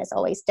relaxation is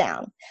always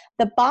down.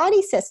 The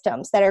body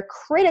systems that are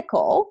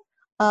critical,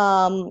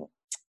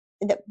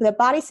 the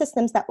body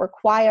systems that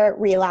require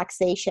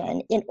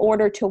relaxation in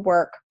order to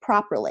work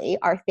properly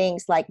are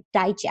things like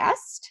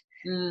digest,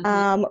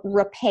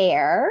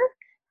 repair,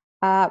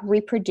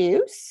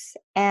 reproduce,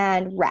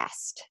 and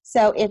rest.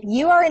 So if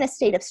you are in a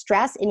state of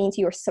stress, it means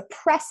you're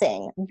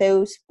suppressing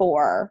those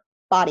 4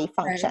 body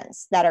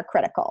functions that are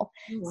critical.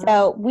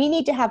 So we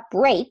need to have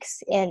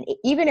breaks, and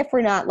even if we're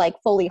not like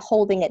fully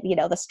holding it,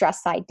 the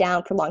stress side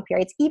down for long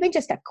periods, even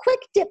just a quick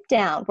dip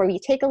down where you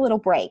take a little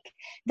break,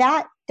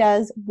 that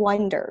does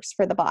wonders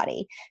for the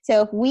body.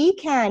 So if we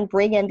can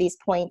bring in these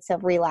points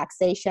of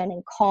relaxation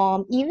and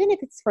calm, even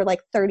if it's for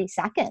like 30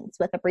 seconds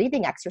with a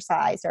breathing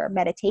exercise or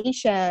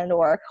meditation,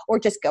 or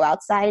just go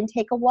outside and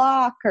take a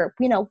walk, or,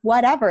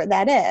 whatever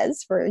that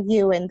is for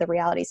you and the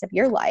realities of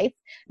your life,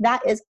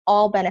 that is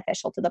all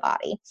beneficial to the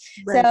body.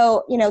 Right.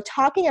 So,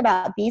 talking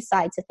about these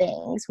sides of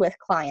things with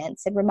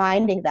clients and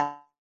reminding them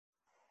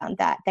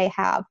that they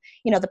have,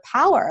 the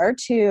power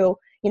to,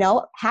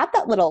 have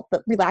that little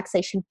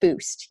relaxation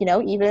boost,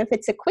 even if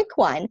it's a quick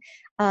one,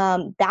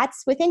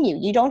 that's within you.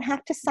 You don't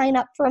have to sign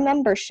up for a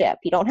membership.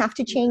 You don't have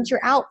to change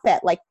your outfit.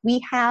 Like, we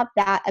have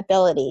that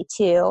ability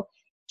to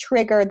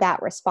trigger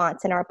that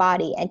response in our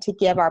body and to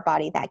give our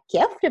body that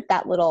gift of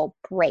that little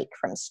break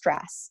from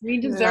stress. We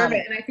deserve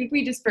it. And I think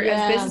we just,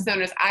 as business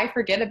owners, I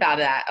forget about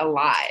that a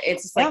lot.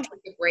 It's just like,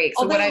 take a break.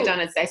 So what I've done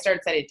is I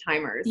started setting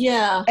timers.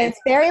 Yeah. It's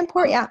very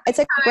important. Yeah. It's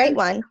a great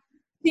one.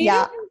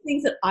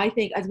 Things that I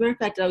think, as a matter of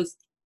fact, I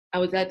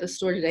was at the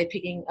store today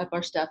picking up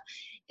our stuff,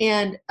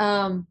 and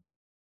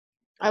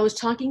I was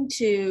talking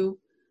to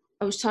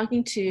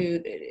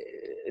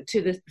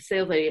to the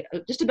sales lady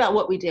just about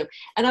what we do.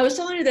 And I was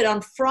telling her that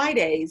on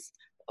Fridays,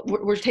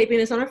 we're taping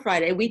this on a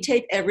Friday. We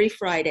tape every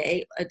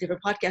Friday a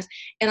different podcast,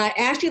 and I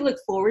actually look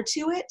forward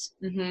to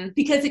it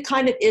because it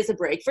kind of is a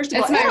break. First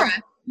of all, totally.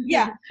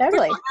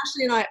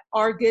 Ashley and I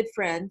are good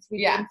friends.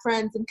 We've been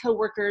friends and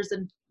coworkers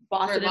and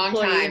boss and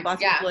employee and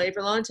boss employee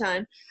for a long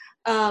time.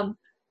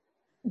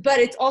 But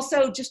it's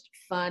also just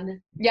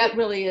fun. It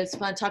really is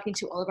fun talking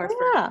to all of our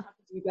friends, talking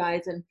to you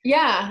guys, and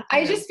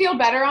I just feel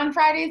better on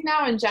Fridays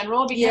now in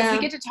general because we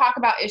get to talk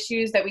about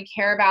issues that we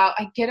care about.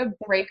 I get a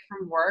break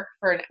from work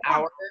for an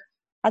hour.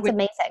 That's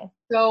amazing.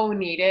 So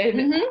needed.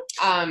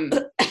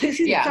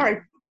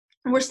 Sorry.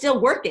 We're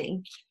still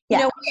working.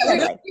 Yeah,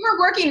 we were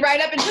working right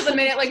up until the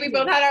minute, like we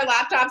both had our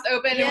laptops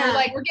open and we're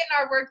like, we're getting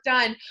our work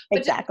done. But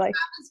exactly. Just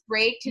have this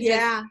break to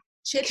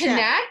just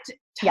connect,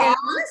 talk,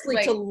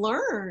 honestly, to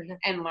learn.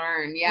 And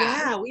learn,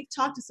 Yeah, we've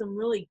talked to some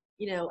really,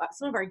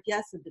 some of our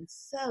guests have been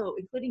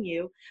including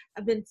you,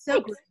 have been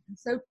so great and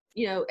so,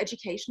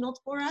 educational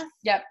for us.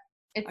 Yep.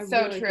 It's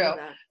so really true.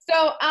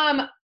 So,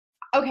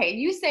 okay,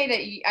 you say that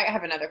I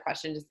have another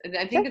question.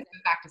 I think this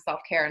goes back to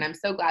self-care, and I'm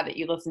so glad that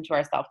you listened to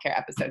our self-care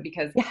episode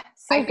because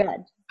good.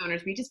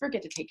 Owners, we just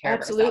forget to take care of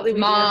ourselves.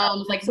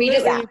 Moms,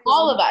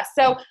 all of us.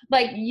 So,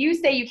 like you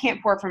say, you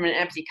can't pour from an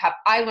empty cup.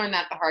 I learned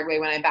that the hard way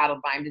when I battled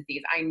Lyme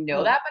disease. I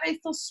know that, but I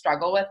still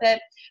struggle with it.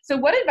 So,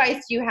 what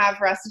advice do you have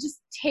for us to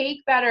just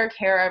take better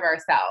care of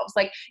ourselves?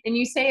 And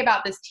you say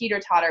about this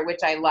teeter-totter,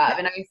 which I love,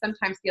 and I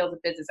sometimes feel as a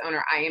business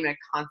owner, I am in a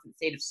constant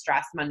state of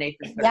stress Monday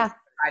through Thursday.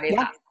 Fridays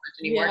not so much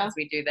anymore because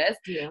we do this.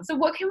 So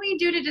what can we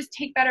do to just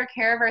take better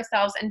care of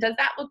ourselves? And does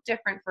that look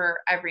different for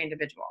every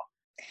individual?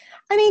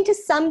 I mean, to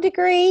some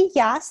degree,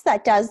 yes,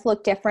 that does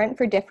look different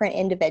for different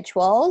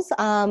individuals.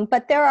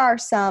 But there are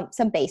some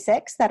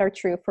basics that are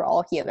true for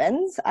all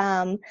humans.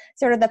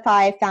 Sort of the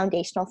 5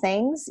 foundational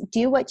things.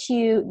 Do what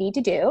you need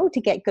to do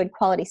to get good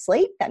quality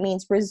sleep. That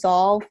means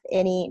resolve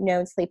any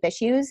known sleep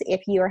issues.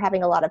 If you're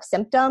having a lot of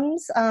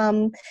symptoms,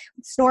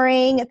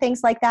 snoring,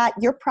 things like that,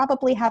 you're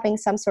probably having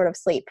some sort of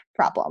sleep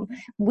problem.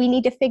 We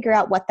need to figure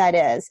out what that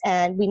is,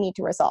 and we need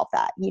to resolve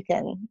that.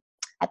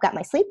 I've got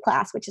my sleep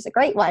class, which is a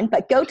great one,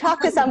 but go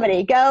talk to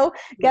somebody, go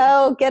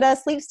get a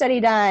sleep study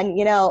done,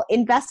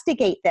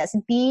 investigate this,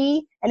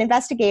 be an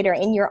investigator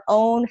in your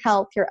own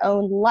health, your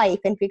own life,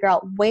 and figure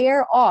out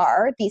where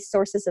are these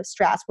sources of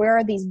stress? Where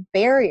are these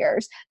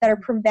barriers that are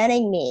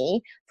preventing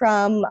me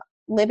from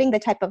living the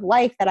type of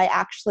life that I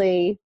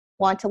actually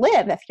want to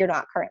live if you're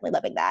not currently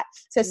living that?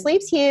 So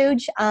sleep's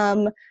huge.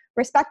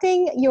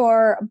 Respecting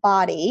your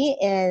body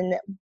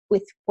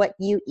with what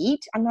you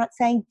eat. I'm not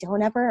saying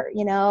don't ever,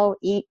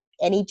 eat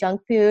any junk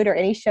food or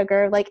any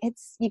sugar.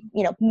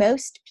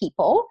 Most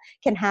people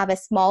can have a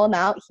small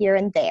amount here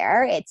and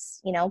there.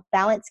 It's,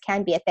 balance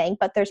can be a thing,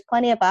 but there's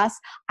plenty of us.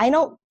 I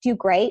don't do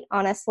great,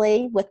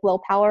 honestly, with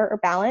willpower or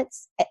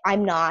balance.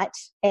 I'm not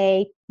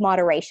a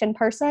moderation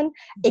person.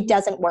 It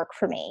doesn't work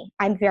for me.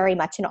 I'm very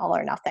much an all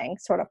or nothing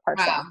sort of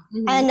person. Wow.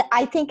 And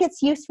I think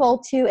it's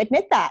useful to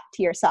admit that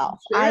to yourself.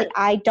 Sure.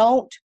 I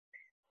don't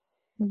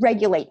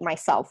regulate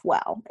myself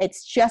well.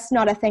 It's just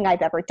not a thing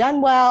I've ever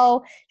done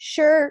well.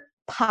 Sure,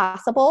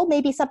 possible,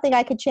 maybe something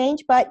I could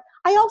change, but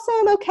I also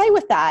am okay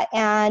with that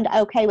and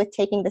okay with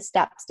taking the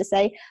steps to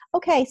say,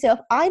 okay, so if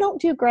I don't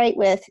do great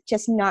with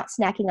just not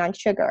snacking on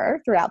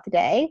sugar throughout the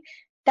day,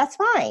 that's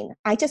fine.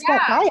 I just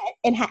won't buy it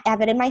and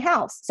have it in my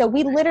house. So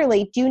we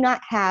literally do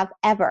not have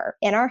ever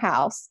in our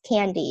house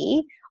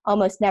candy,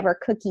 almost never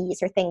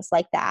cookies or things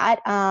like that,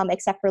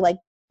 except for like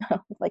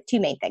 2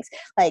 main things.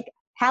 Like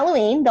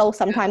Halloween, there'll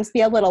sometimes be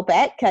a little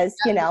bit because,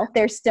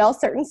 there's still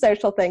certain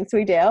social things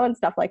we do and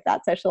stuff like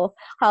that, social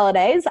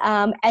holidays.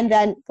 And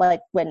then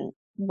when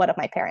one of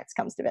my parents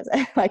comes to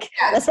visit,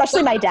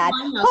 especially my dad.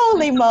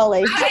 Holy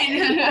moly.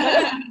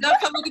 Don't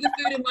come look at the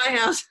food in my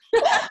house.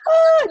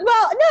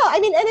 Well, no, I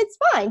mean, and it's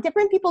fine.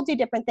 Different people do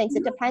different things.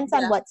 It depends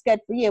on what's good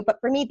for you. But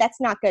for me,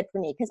 that's not good for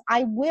me because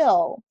I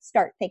will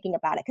start thinking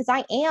about it because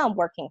I am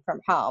working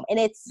from home and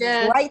it's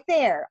right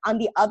there on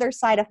the other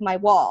side of my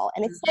wall.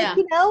 And it's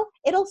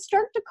it'll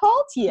start to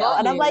call to you.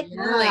 And I'm like,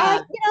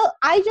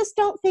 I just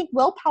don't think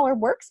willpower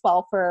works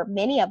well for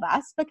many of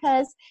us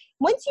because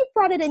once you've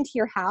brought it into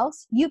your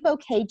house, you've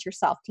okayed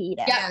yourself to eat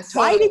it. Yes,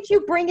 Why did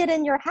you bring it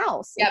in your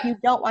house if you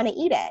don't want to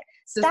eat it?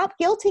 Stop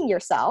guilting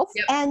yourself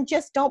and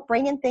just don't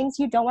bring in things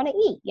you don't want to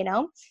eat,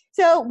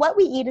 So what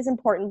we eat is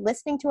important.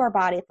 Listening to our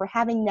body. If we're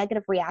having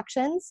negative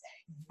reactions,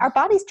 our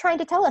body's trying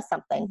to tell us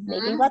something.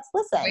 Maybe let's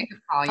listen.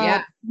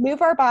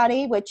 Move our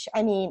body, which,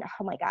 I mean,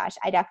 oh my gosh,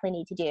 I definitely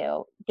need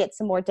to get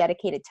some more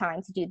dedicated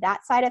time to do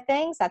that side of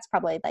things. That's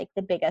probably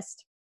the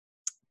biggest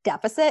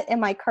deficit in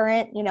my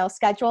current,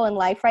 schedule in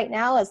life right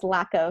now is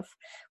lack of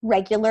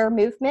regular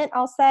movement,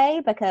 I'll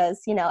say, because,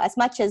 as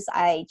much as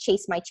I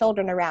chase my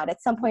children around,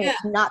 at some point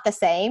it's not the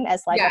same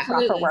as a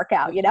proper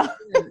workout,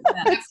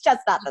 it's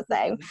just not the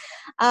same.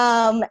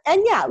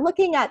 And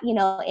looking at,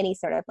 any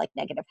sort of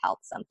negative health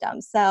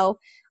symptoms. So,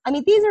 I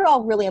mean, these are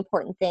all really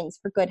important things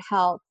for good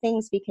health,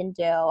 things we can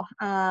do.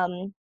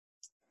 And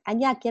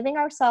giving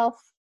ourselves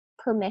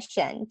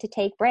permission to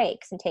take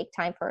breaks and take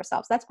time for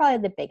ourselves. That's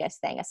probably the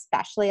biggest thing,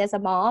 especially as a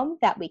mom,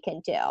 that we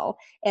can do,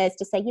 is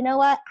to say, you know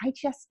what, I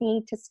just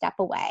need to step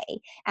away.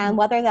 And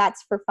whether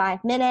that's for 5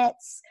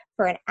 minutes,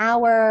 for an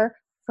hour,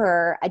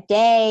 for a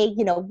day,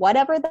 you know,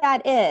 whatever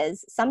that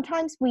is,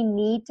 sometimes we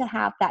need to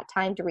have that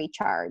time to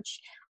recharge.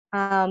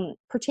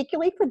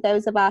 Particularly for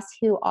those of us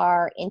who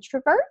are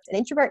introverts. An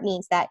introvert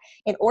means that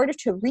in order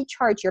to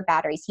recharge your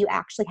batteries, you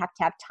actually have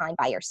to have time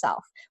by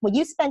yourself. When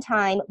you spend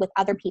time with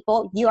other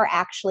people, you are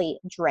actually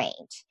drained.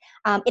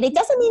 And it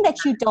doesn't mean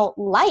that you don't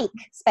like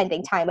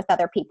spending time with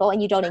other people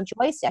and you don't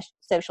enjoy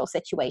social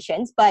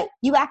situations, but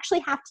you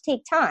actually have to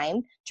take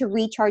time to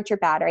recharge your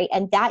battery,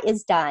 and that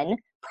is done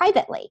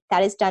privately.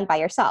 That is done by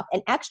yourself.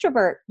 An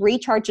extrovert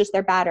recharges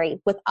their battery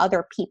with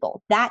other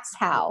people. That's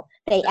how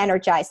they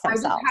energize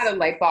themselves. I just had a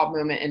light bulb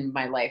moment in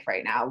my life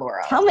right now,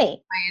 Laura. Tell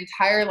me. My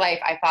entire life,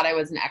 I thought I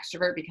was an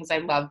extrovert because I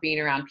love being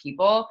around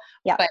people.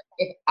 Yeah. But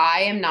if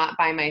I am not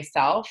by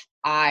myself,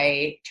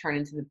 I turn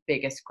into the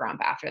biggest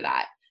grump after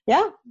that.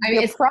 Yeah. I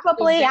mean, you're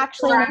probably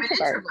actually an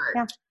introvert.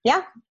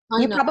 Yeah.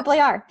 You probably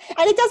are.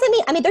 And it doesn't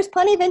mean, I mean, there's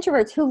plenty of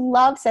introverts who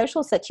love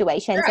social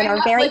situations and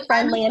are very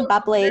friendly and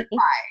bubbly.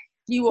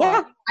 You are.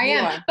 Yeah, I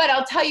am. But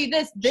I'll tell you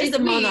this. She's a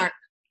monarch.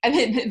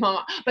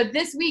 But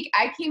this week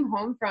I came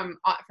home from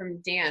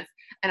dance,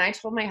 and I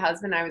told my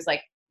husband, I was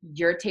like,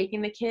 "You're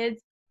taking the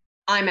kids.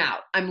 I'm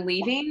out. I'm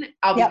leaving.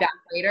 I'll be back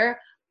later."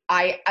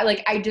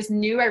 I just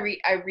knew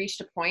I reached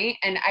a point,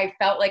 and I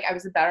felt like I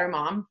was a better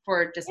mom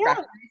for just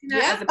recognizing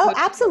that. As opposed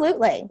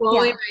absolutely. To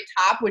blowing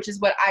my top, which is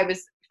what I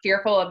was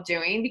fearful of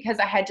doing, because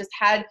I had just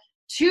had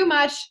too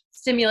much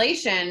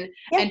stimulation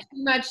and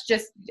too much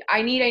just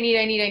I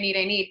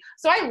need.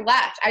 So I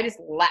left. I just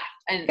left.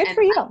 And good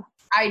for you.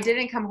 I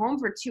didn't come home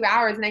for 2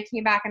 hours, and I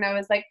came back and I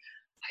was like,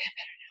 I get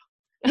better.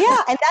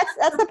 Yeah, and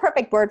that's the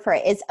perfect word for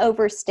it, is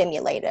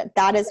overstimulated.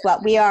 That is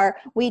what we are.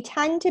 We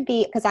tend to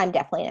be, because I'm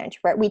definitely an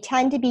introvert, we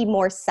tend to be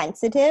more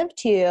sensitive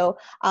to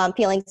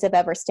feelings of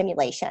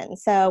overstimulation.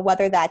 So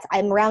whether that's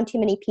I'm around too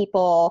many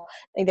people,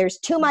 there's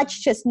too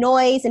much just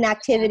noise and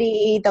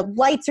activity, the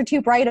lights are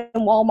too bright in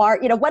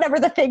Walmart, you know, whatever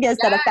the thing is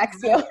that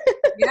affects you.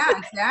 Yeah,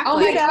 exactly. Oh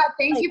my God,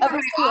 thank you for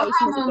my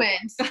aha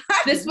moments.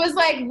 This was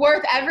like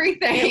worth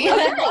everything.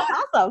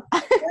 Awesome.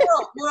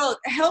 Well,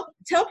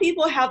 tell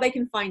people how they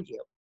can find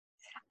you.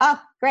 Oh,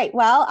 great.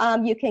 Well,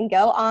 you can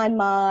go on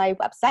my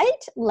website,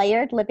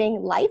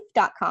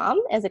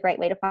 layeredlivinglife.com is a great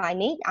way to find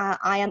me.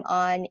 I am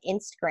on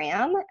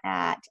Instagram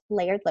at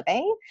Layered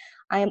Living.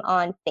 I am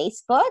on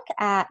Facebook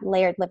at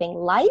Layered Living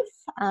Life.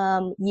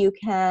 You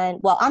can,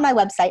 well, on my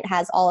website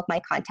has all of my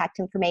contact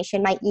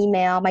information, my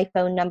email, my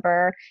phone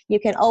number. You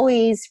can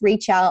always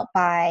reach out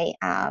by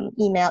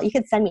email. You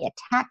can send me a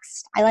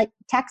text.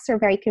 Texts are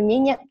very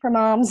convenient for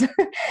moms,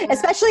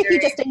 especially if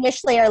you just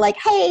initially are like,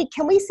 hey,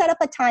 can we set up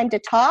a time to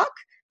talk?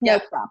 No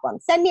problem.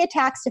 Send me a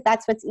text if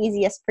that's what's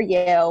easiest for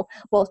you.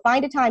 We'll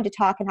find a time to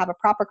talk and have a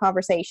proper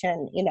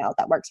conversation, you know,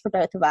 that works for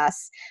both of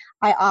us.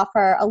 I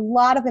offer a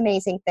lot of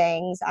amazing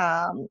things,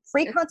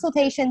 free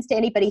consultations to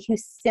anybody who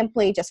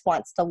simply just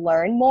wants to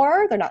learn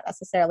more. They're not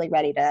necessarily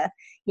ready to,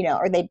 you know,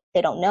 or they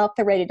don't know if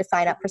they're ready to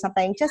sign up for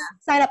something. Just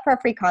sign up for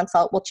a free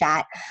consult. We'll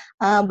chat.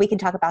 We can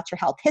talk about your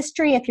health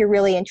history if you're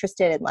really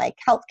interested in like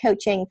health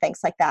coaching, things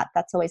like that.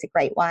 That's always a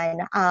great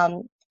one.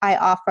 I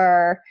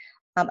offer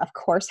of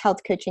course, health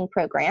coaching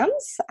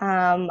programs.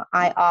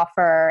 I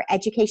offer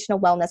educational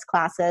wellness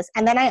classes,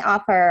 and then I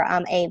offer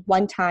a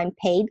one-time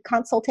paid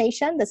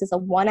consultation. This is a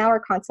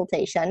 1-hour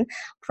consultation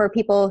for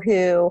people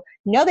who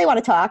know they want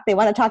to talk. They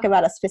want to talk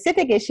about a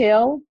specific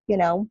issue. You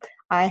know,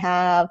 I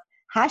have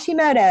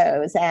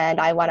Hashimoto's and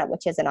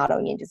which is an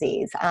autoimmune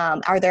disease.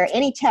 Are there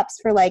any tips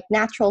for like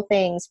natural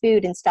things,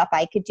 food and stuff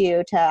I could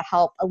do to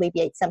help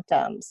alleviate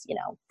symptoms, you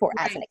know,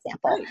 as an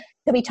example.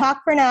 So we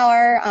talk for an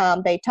hour.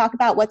 They talk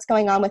about what's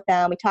going on with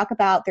them. We talk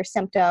about their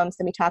symptoms.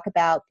 Then we talk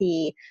about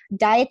the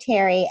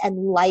dietary and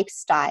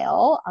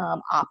lifestyle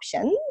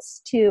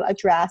options to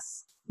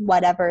address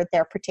whatever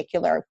their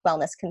particular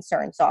wellness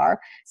concerns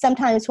are.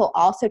 Sometimes we'll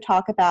also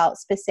talk about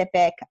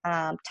specific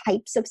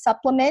types of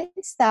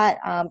supplements that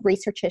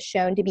research has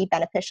shown to be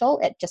beneficial.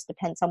 It just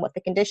depends on what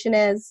the condition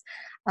is.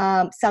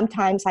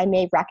 Sometimes I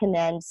may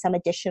recommend some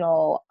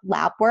additional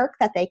lab work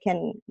that they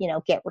can, you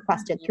know, get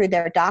requested through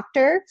their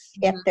doctor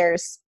if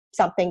there's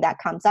something that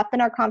comes up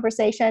in our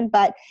conversation.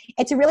 But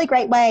it's a really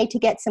great way to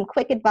get some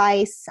quick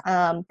advice.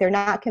 They're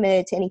not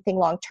committed to anything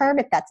long-term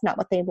if that's not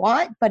what they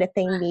want, but if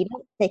they need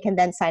it, they can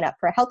then sign up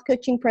for a health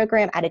coaching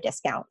program at a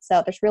discount.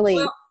 So there's really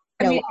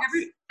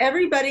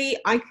everybody,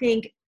 I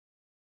think,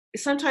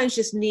 sometimes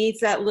just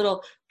needs that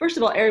little, first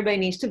of all, everybody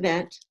needs to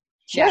vent.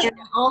 Sure. And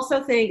I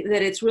also think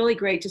that it's really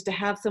great just to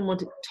have someone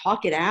to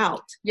talk it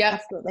out. Yeah,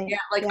 absolutely. Yeah,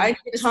 like I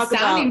need to talk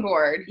about sounding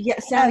board. Yeah,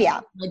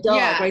 my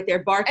dog right there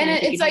barking.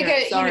 And it's like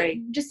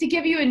just to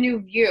give you a new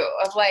view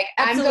of like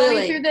I'm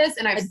going through this,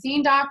 and I've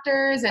seen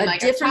doctors, and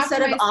like a different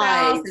set of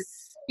eyes.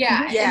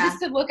 And just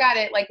to look at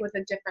it like with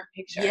a different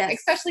picture,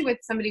 especially with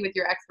somebody with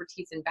your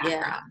expertise and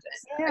background.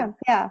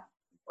 Yeah.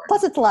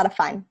 Plus, it's a lot of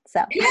fun.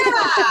 So yeah, I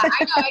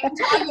know. I can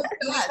tell you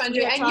it's so much fun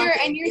too,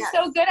 and you're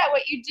so good at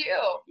what you do.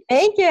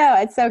 Thank you.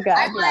 It's so good.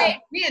 I'm like,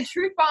 man,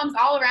 truth bombs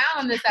all around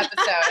on this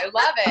episode. I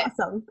love it.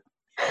 Awesome.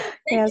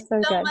 Thank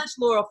you so much,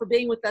 Laurel, for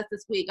being with us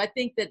this week. I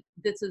think that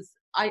this is.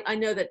 I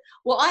know that.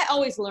 Well, I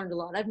always learned a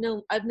lot. I've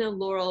known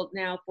Laurel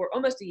now for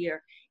almost a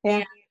year,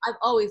 and I've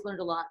always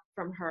learned a lot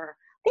from her.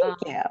 Thank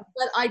you.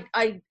 But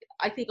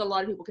I think a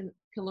lot of people can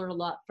learn a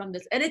lot from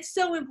this, and it's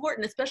so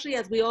important, especially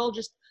as we all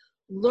just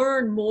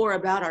learn more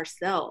about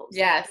ourselves.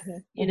 Yes.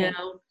 You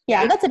know?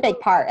 Yeah, that's a big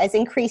part, is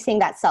increasing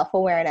that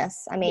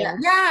self-awareness. I mean,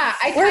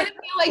 I kind of feel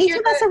like each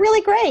of us are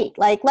really great.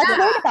 Like, let's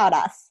learn about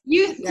us.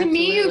 To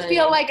me, you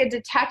feel like a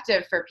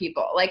detective for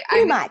people. Like,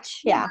 pretty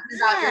much, about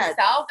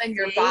yourself and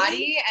your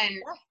body,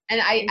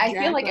 and I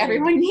feel like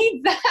everyone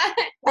needs that.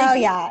 Oh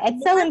yeah,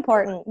 it's so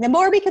important. The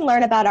more we can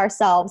learn about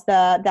ourselves,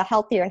 the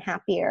healthier and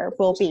happier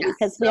we'll be,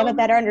 because we have a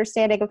better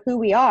understanding of who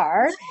we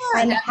are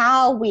and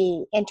how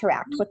we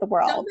interact with the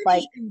world. So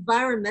many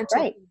environmental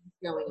things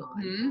going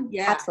on. Mm-hmm.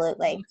 Yeah,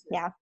 absolutely.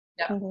 Yeah.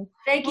 Mm-hmm.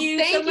 Thank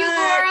you so much.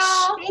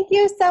 Laurel. Thank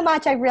you so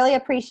much. I really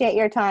appreciate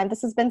your time.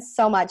 This has been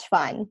so much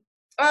fun.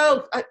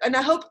 Oh, and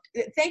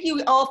thank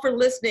you all for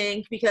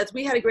listening, because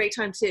we had a great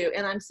time too.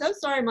 And I'm so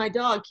sorry my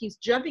dog keeps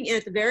jumping in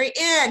at the very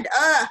end.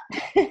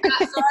 That's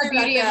the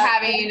beauty of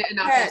having an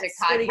authentic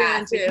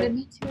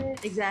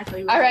podcast.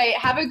 Exactly. All right.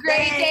 Have a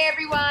great day,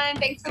 everyone.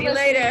 Thanks for listening.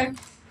 See you later.